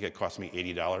think it cost me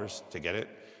 $80 to get it.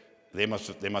 They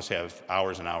must have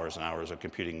hours and hours and hours of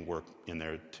computing work in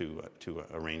there to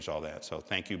arrange all that. So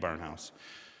thank you, Barnhouse,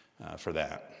 for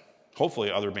that.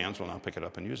 Hopefully other bands will now pick it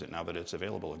up and use it now that it's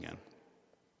available again.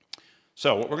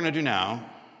 So what we're going to do now,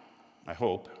 I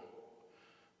hope,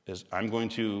 is I'm going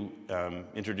to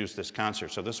introduce this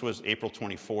concert. So this was April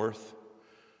 24th.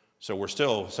 So we're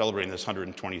still celebrating this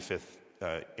 125th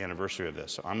anniversary of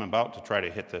this. So I'm about to try to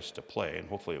hit this to play, and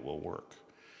hopefully it will work.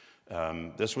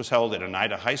 This was held at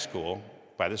Oneida High School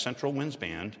by the Central Winds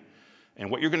Band.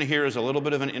 And what you're going to hear is a little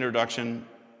bit of an introduction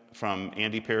from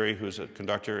Andy Perry, who's a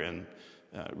conductor and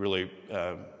really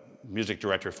music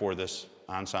director for this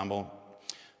ensemble.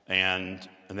 And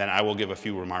then I will give a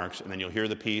few remarks, and then you'll hear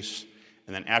the piece.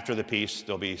 And then after the piece,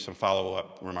 there'll be some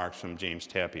follow-up remarks from James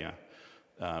Tapia,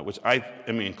 which I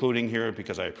am including here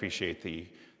because I appreciate the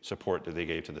support that they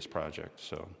gave to this project.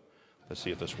 So let's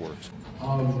see if this works.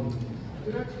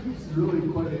 The next piece is really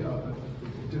quite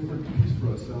a different piece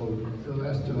for us. So the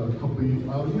last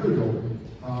about a year ago,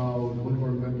 one of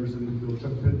our members in the field,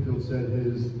 Chuck Pitfield, said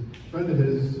his friend of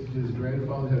his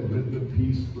grandfather had written a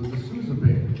piece for the Sousa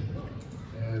band.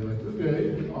 And I went,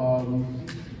 okay,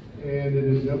 and it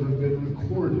had never been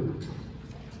recorded.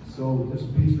 So this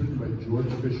piece written by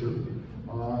George Fischer,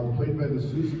 played by the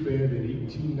Sousa band in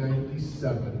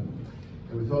 1897.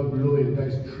 And we thought it would be really a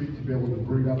nice treat to be able to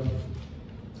bring up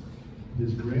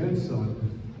his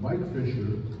grandson, Mike Fischer,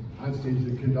 on stage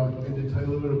to conduct and to tell you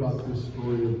a little bit about this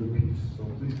story of the piece. So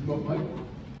please come up, Mike.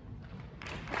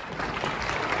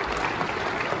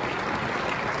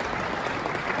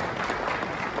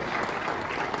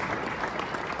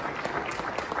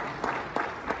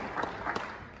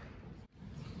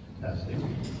 Testing.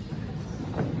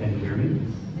 Can you hear me?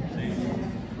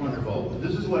 Wonderful.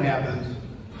 This is what happens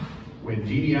when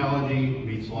genealogy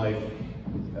meets life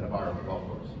at a bar at the golf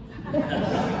course.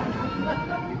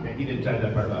 He didn't tell you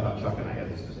that part about how Chuck and I had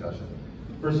this discussion.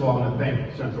 First of all, I want to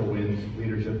thank Central Wind's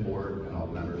leadership board and all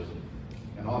the members,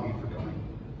 and all of you for coming.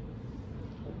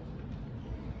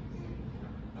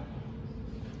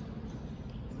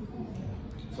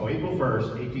 So April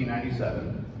 1st,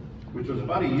 1897, which was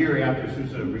about a year after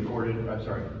Sousa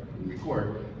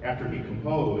after he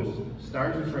composed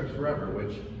Stars and Stripes Forever,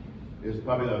 which is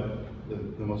probably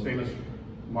the most famous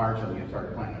march on the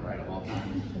entire planet, right, of all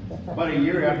time. About a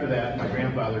year after that, my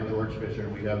grandfather, George Fischer,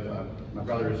 we have, my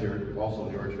brother is here,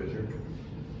 also George Fischer.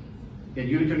 In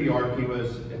Utica, New York, he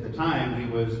was, at the time, he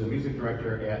was the music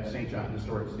director at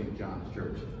historic St. John's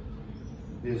Church.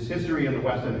 His history in the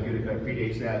west end of Utica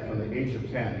predates that. From the age of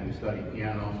 10, he studied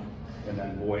piano and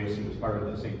then voice. He was part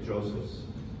of the St. Joseph's,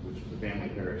 which was a family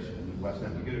parish in the west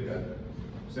end of Utica.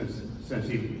 Since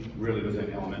he really was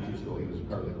in elementary school, he was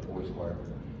part of the boys choir.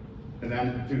 And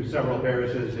then through several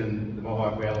parishes in the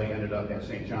Mohawk Valley, ended up at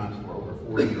St. John's for over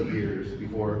 40 years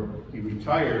before he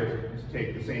retired to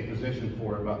take the same position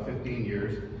for about 15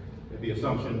 years at the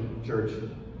Assumption Church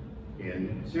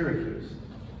in Syracuse.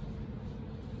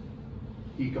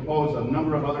 He composed a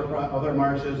number of other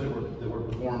marches that were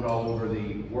performed all over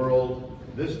the world.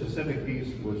 This specific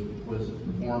piece was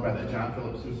performed by the John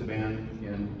Phillip Sousa Band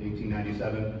in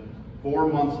 1897. 4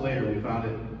 months later, we found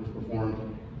it was performed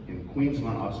in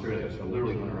Queensland, Australia, so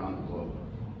literally went around the globe.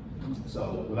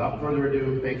 So without further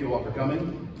ado, thank you all for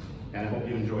coming, and I hope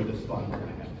you enjoy this fun we're going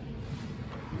to have.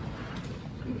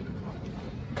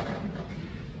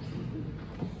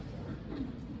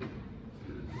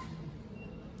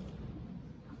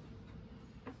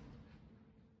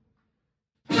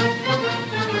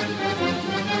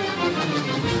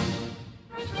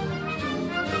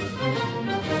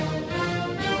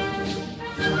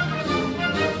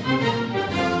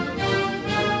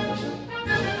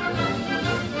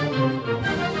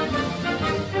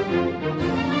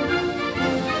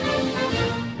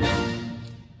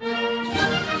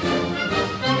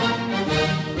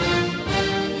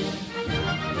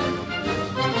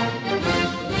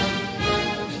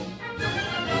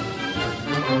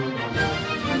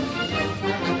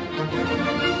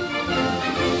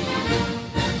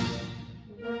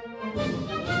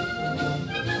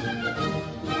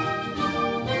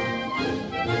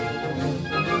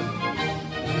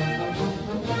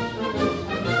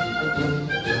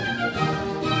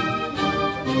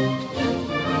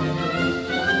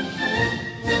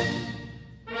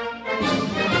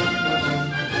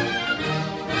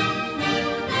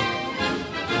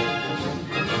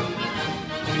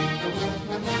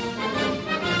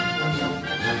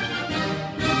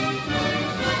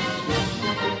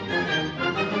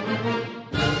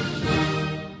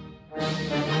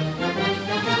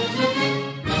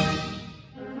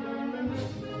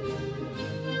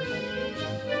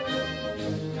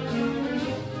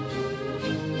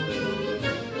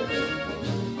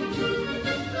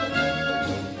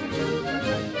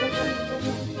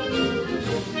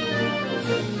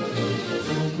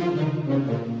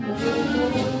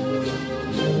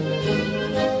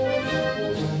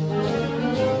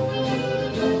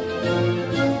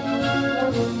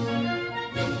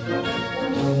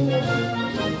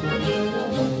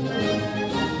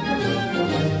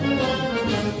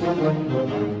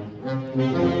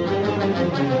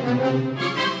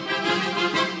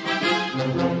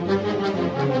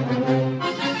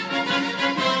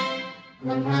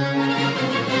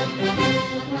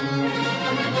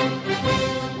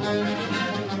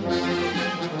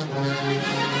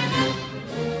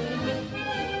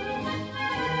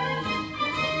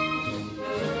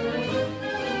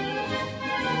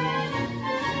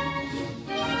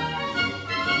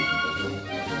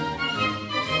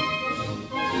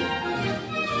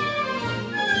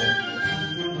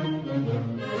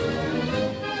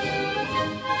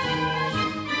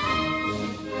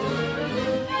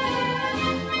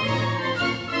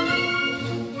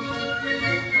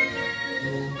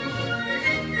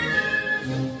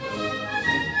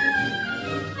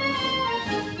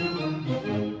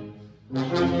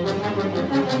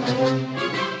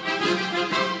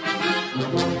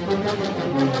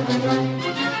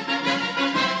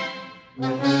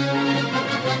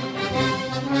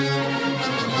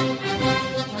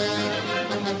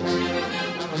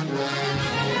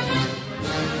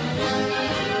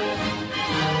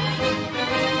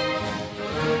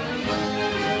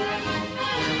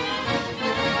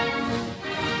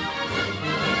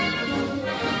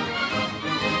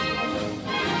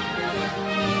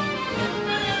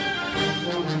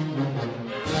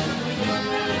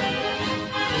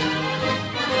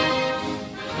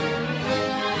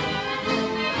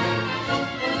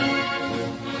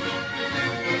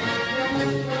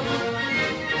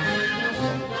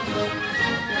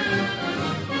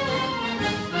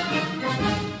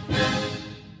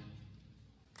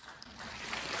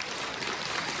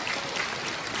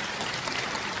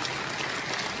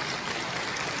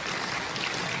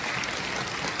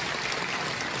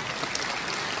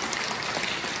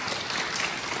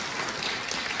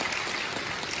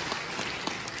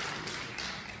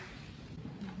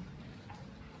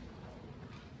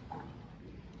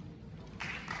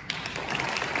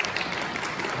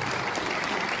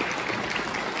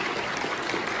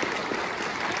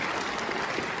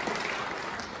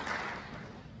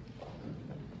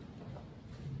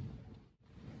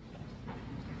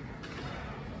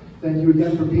 Thank you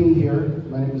again for being here.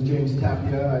 My name is James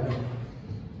Tapia.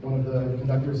 I'm one of the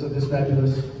conductors of this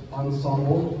fabulous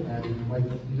ensemble, and Mike,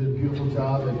 you did a beautiful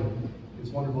job, and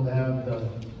it's wonderful to have the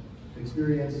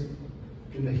experience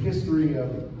in the history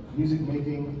of music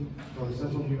making for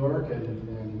Central New York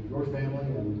and your family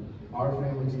and our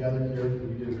family together here.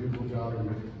 You did a beautiful job, and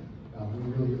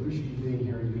we really appreciate you being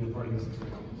here and being a part of this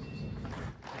experience.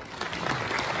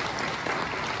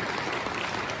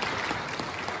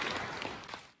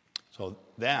 So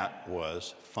that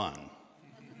was fun.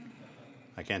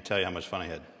 I can't tell you how much fun I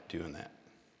had doing that.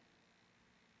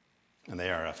 And they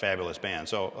are a fabulous band.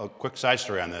 So a quick side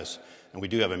story on this, and we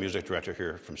do have a music director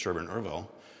here from Sherburne-Irville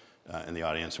in the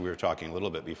audience. We were talking a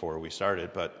little bit before we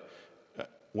started, but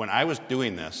when I was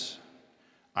doing this,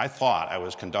 I thought I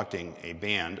was conducting a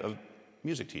band of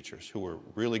music teachers who were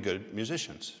really good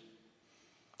musicians.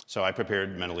 So I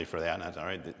prepared mentally for that, and I thought, all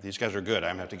right, these guys are good.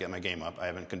 I'm going to have to get my game up. I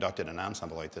haven't conducted an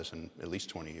ensemble like this in at least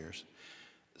 20 years.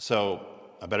 So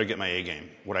I better get my A game.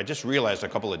 What I just realized a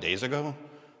couple of days ago,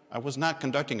 I was not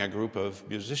conducting a group of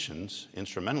musicians,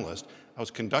 instrumentalists. I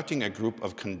was conducting a group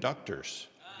of conductors.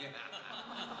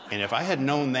 And if I had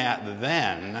known that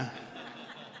then,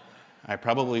 I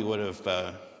probably would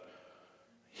have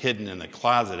hidden in the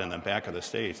closet in the back of the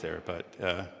stage there. But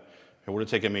it would have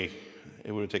taken me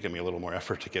a little more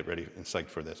effort to get ready and psyched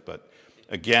for this. But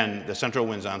again, the Central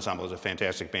Winds Ensemble is a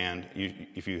fantastic band.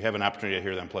 If you have an opportunity to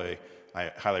hear them play,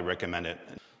 I highly recommend it.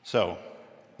 So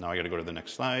now I got to go to the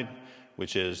next slide,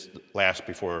 which is last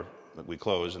before we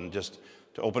close. And just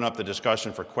to open up the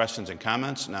discussion for questions and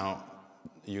comments. Now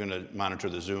you're going to monitor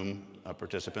the Zoom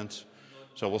participants.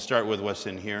 So we'll start with what's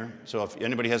in here. So if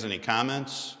anybody has any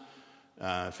comments,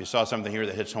 if you saw something here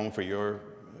that hits home for your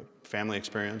family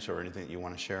experience or anything that you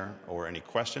want to share, or any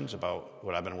questions about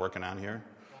what I've been working on here?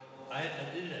 I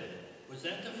did it. Was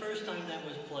that the first time that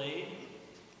was played?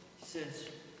 Since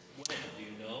when, do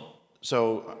you know?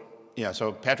 So, yeah,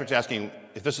 so Patrick's asking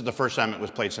if this is the first time it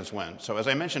was played since when. So as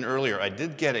I mentioned earlier, I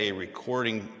did get a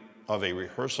recording of a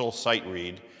rehearsal sight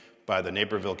read by the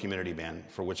Naperville Community Band,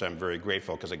 for which I'm very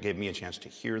grateful, because it gave me a chance to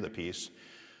hear the piece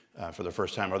for the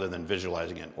first time, other than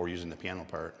visualizing it or using the piano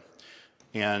part.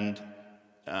 And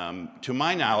to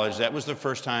my knowledge, that was the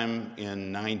first time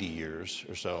in 90 years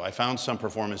or so. I found some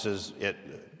performances at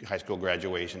high school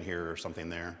graduation here or something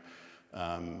there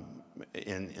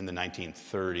in the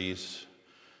 1930s,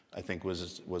 I think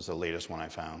was the latest one I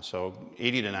found. So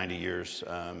 80 to 90 years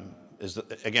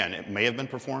again, it may have been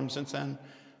performed since then.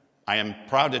 I am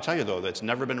proud to tell you, though, that it's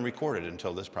never been recorded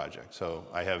until this project. So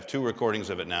I have 2 recordings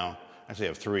of it now. Actually, I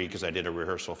have 3 because I did a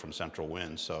rehearsal from Central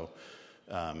Winds. So.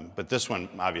 But this one,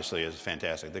 obviously, is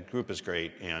fantastic. The group is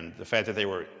great, and the fact that they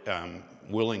were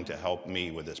willing to help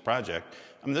me with this project,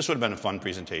 I mean, this would have been a fun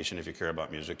presentation if you care about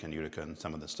music and Utica and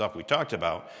some of the stuff we talked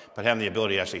about, but having the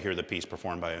ability to actually hear the piece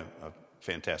performed by a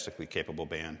fantastically capable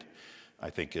band, I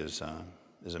think is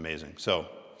amazing. So,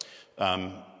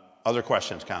 other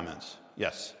questions, comments?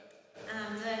 Yes?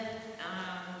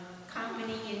 The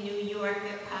company in New York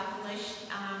that published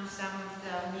some of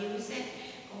the music,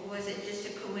 was it just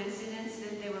a coincidence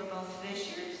that they were both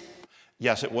Fischers?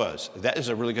 Yes, it was. That is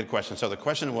a really good question. So the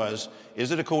question was,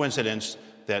 is it a coincidence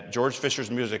that George Fischer's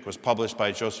music was published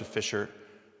by Joseph Fischer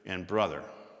and brother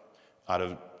out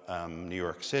of New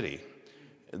York City?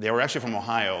 They were actually from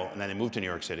Ohio, and then they moved to New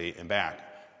York City and back.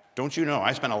 Don't you know,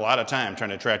 I spent a lot of time trying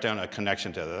to track down a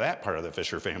connection to that part of the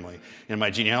Fischer family in my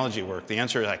genealogy work. The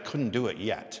answer is I couldn't do it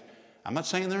yet. I'm not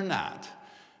saying they're not.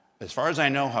 As far as I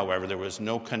know, however, there was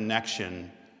no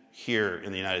connection here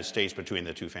in the United States between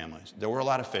the 2 families. There were a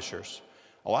lot of Fischers.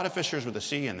 A lot of Fischers with a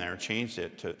C in there changed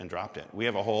it and dropped it. We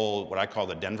have a whole, what I call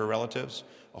the Denver relatives,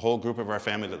 a whole group of our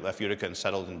family that left Utica and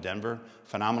settled in Denver.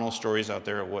 Phenomenal stories out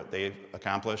there of what they've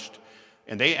accomplished.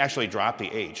 And they actually dropped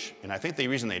the H. And I think the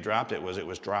reason they dropped it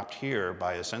was dropped here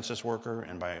by a census worker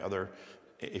and by other,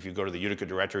 if you go to the Utica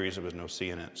directories, there was no C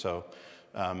in it. So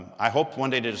I hope one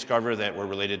day to discover that we're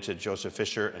related to Joseph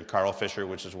Fischer and Carl Fischer,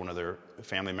 which is one of their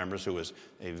family members who was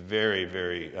a very,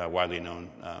 very widely known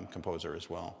composer as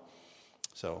well.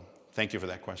 So thank you for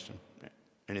that question.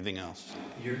 Anything else?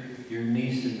 Your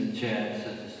niece in the chat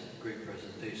said this is a great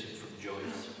presentation from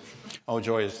Joyce. Oh,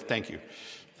 Joyce, thank you.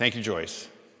 Thank you, Joyce.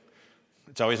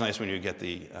 It's always nice when you get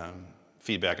the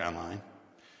feedback online.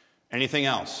 Anything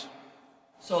else?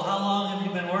 So how long have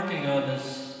you been working on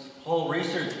this whole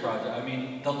research project? I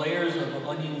mean, the layers of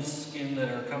onion skin that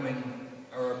are coming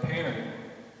are apparent.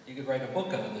 You could write a book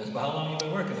on this, but how long have you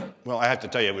been working on it? Well, I have to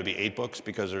tell you, it would be 8 books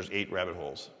because there's 8 rabbit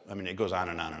holes. I mean, it goes on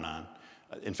and on and on.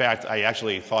 In fact, I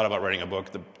actually thought about writing a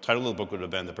book. The title of the book would have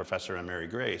been The Professor and Mary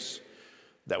Grace.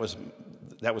 that was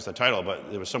the title, but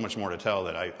there was so much more to tell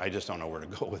that I just don't know where to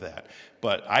go with that.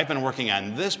 But I've been working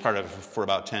on this part of it for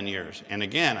about 10 years. And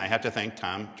again, I have to thank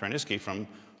Tom Triniski from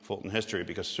Fulton History,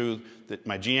 because through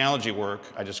my genealogy work,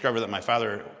 I discovered that my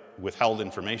father withheld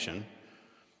information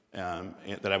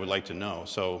that I would like to know.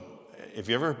 So if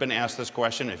you've ever been asked this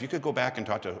question, if you could go back and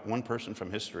talk to one person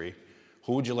from history,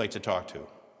 who would you like to talk to?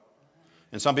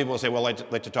 And some people will say, well,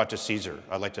 I'd like to talk to Caesar.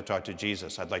 I'd like to talk to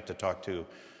Jesus. I'd like to talk to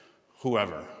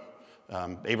whoever,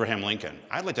 Abraham Lincoln.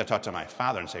 I'd like to talk to my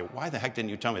father and say, why the heck didn't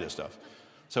you tell me this stuff?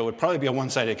 So it would probably be a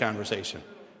one-sided conversation.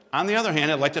 On the other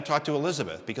hand, I'd like to talk to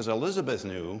Elizabeth, because Elizabeth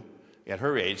knew, at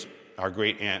her age, our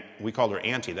great aunt, we called her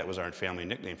Auntie, that was our family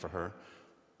nickname for her,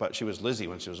 but she was Lizzie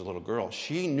when she was a little girl.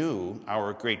 She knew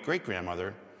our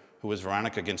great-great-grandmother, who was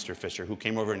Veronica Ginster Fischer, who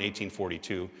came over in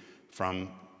 1842 from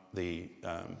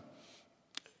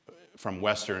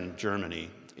Western Germany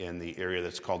in the area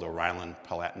that's called the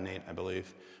Rhineland-Palatinate, I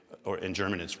believe, or in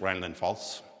German it's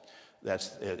Rhineland-Pfalz.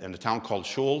 That's in a town called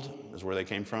Schuld is where they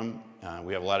came from.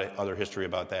 We have a lot of other history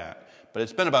about that. But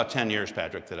it's been about 10 years,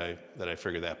 Patrick, that I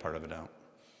figured that part of it out.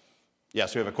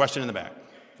 Yes, we have a question in the back.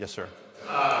 Yes, sir.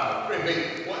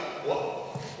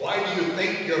 Why do you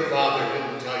think your father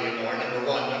didn't tell you more? Number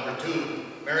one. Number two,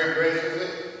 Mary Grace, is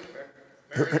it?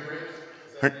 Mary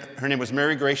Grace? Her name was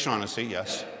Mary Grace Shaughnessy,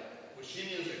 yes. Was she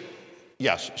musical?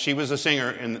 Yes, she was a singer,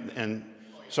 and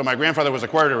so my grandfather was a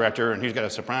choir director, and he's got a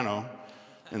soprano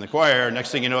in the choir.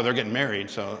 Next thing you know, they're getting married.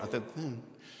 So I thought,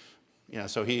 yeah,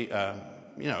 so he,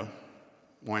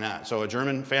 why not? So a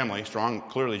German family, strong,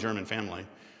 clearly German family.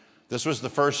 This was the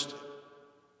first,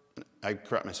 I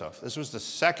correct myself, this was the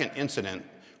second incident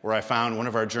where I found one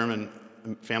of our German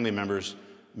family members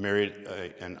married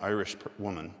an Irish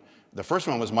woman. The first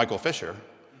one was Michael Fischer,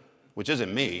 which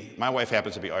isn't me. My wife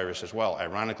happens to be Irish as well,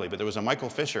 ironically, but there was a Michael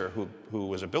Fischer who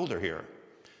was a builder here.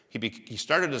 He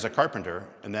started as a carpenter,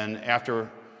 and then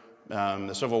after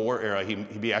the Civil War era,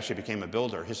 he actually became a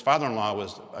builder. His father-in-law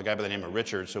was a guy by the name of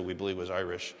Richard, so we believe was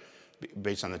Irish,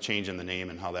 based on the change in the name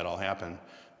and how that all happened.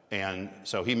 And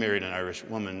so he married an Irish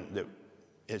woman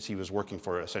that he was working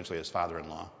for essentially his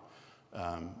father-in-law.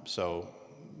 So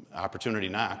opportunity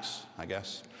knocks, I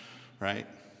guess, right?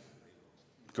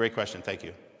 Great question, thank you.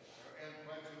 And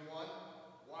question one,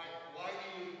 why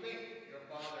do you think your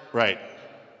father... Right.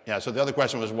 Yeah, so the other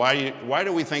question was, why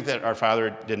do we think that our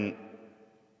father didn't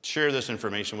share this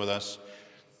information with us?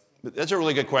 That's a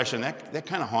really good question. That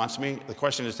kind of haunts me. The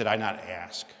question is, did I not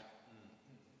ask?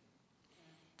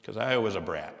 Because I was a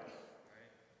brat.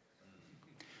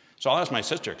 So I'll ask my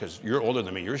sister, because you're older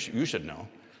than me, you should know.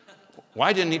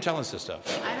 Why didn't he tell us this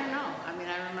stuff? I don't know. I mean,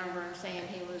 I remember him saying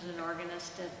he was an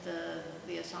organist at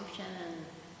the Assumption, and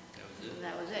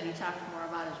that was it. He talked more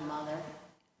about his mother.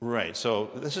 Right,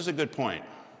 so this is a good point.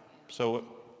 So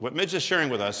what Midge is sharing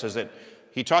with us is that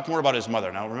he talked more about his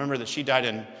mother. Now remember that she died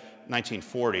in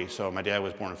 1940, so my dad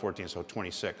was born in 14, so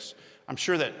 26. I'm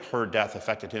sure that her death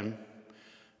affected him.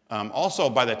 Also,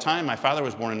 by the time my father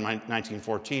was born in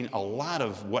 1914, a lot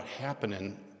of what happened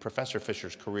in Professor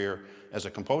Fischer's career as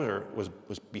a composer was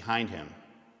behind him.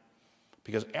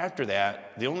 Because after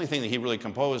that, the only thing that he really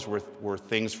composed were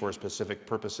things for specific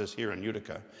purposes here in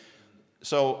Utica.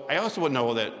 So I also would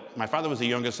know that my father was the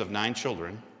youngest of 9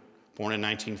 children, born in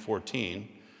 1914,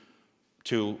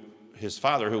 to his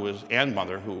father and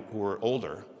mother who were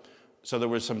older. So there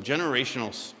was some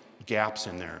generational gaps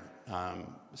in there.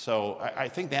 So I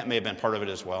think that may have been part of it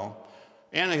as well.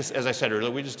 And as I said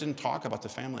earlier, we just didn't talk about the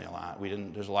family a lot.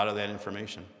 There's a lot of that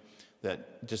information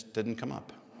that just didn't come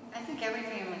up. I think every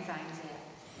family finds that.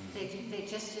 They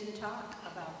just didn't talk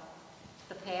about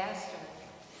the past.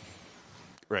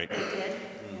 Right. They did.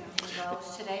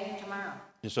 It's today and tomorrow.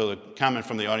 And so the comment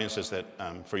from the audience is that,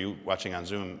 for you watching on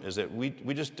Zoom, is that we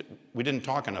didn't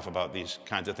talk enough about these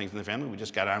kinds of things in the family. We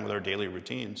just got on with our daily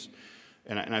routines.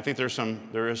 And I think there is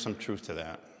some truth to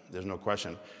that. There's no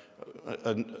question.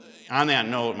 On that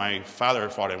note, my father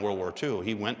fought in World War II.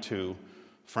 He went to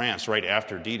France right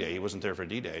after D-Day. He wasn't there for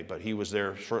D-Day, but he was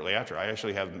there shortly after. I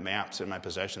actually have maps in my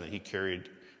possession that he carried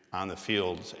on the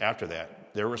fields after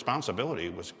that. Their responsibility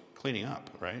was cleaning up,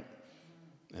 right?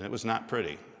 And it was not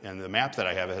pretty. And the map that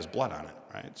I have has blood on it,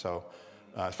 right? So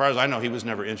as far as I know, he was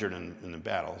never injured in the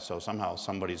battle. So somehow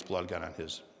somebody's blood got on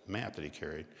his map that he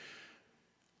carried.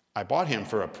 I bought him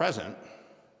for a present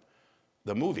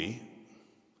the movie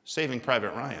Saving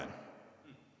Private Ryan.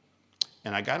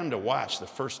 And I got him to watch the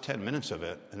first 10 minutes of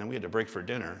it, and then we had to break for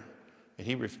dinner. And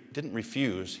he didn't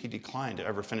refuse. He declined to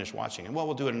ever finish watching it. Well,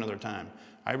 we'll do it another time.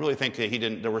 I really think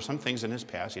that there were some things in his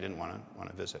past he didn't want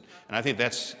to visit. And I think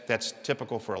that's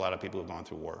typical for a lot of people who've gone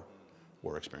through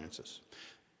war experiences.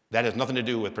 That has nothing to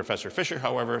do with Professor Fischer,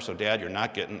 however, so Dad, you're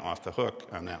not getting off the hook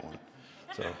on that one.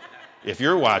 So if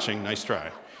you're watching, nice try.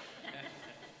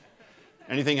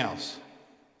 Anything else?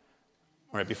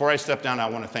 All right, before I step down, I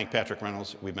want to thank Patrick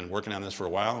Reynolds. We've been working on this for a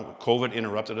while. COVID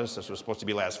interrupted us. This was supposed to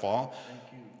be last fall.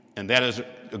 And that is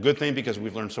a good thing because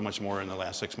we've learned so much more in the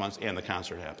last 6 months and the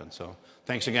concert happened. So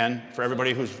thanks again for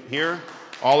everybody who's here,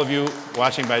 all of you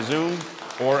watching by Zoom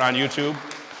or on YouTube,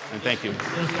 and thank you.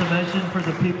 Just to mention for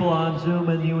the people on Zoom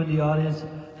and you in the audience,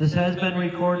 this has been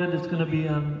recorded. It's going to be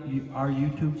on our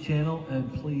YouTube channel,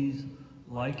 and please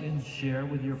like and share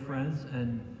with your friends.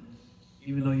 And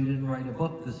even though you didn't write a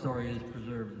book, the story is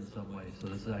preserved in some way, so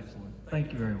this is excellent.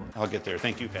 Thank you very much. I'll get there.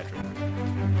 Thank you, Patrick.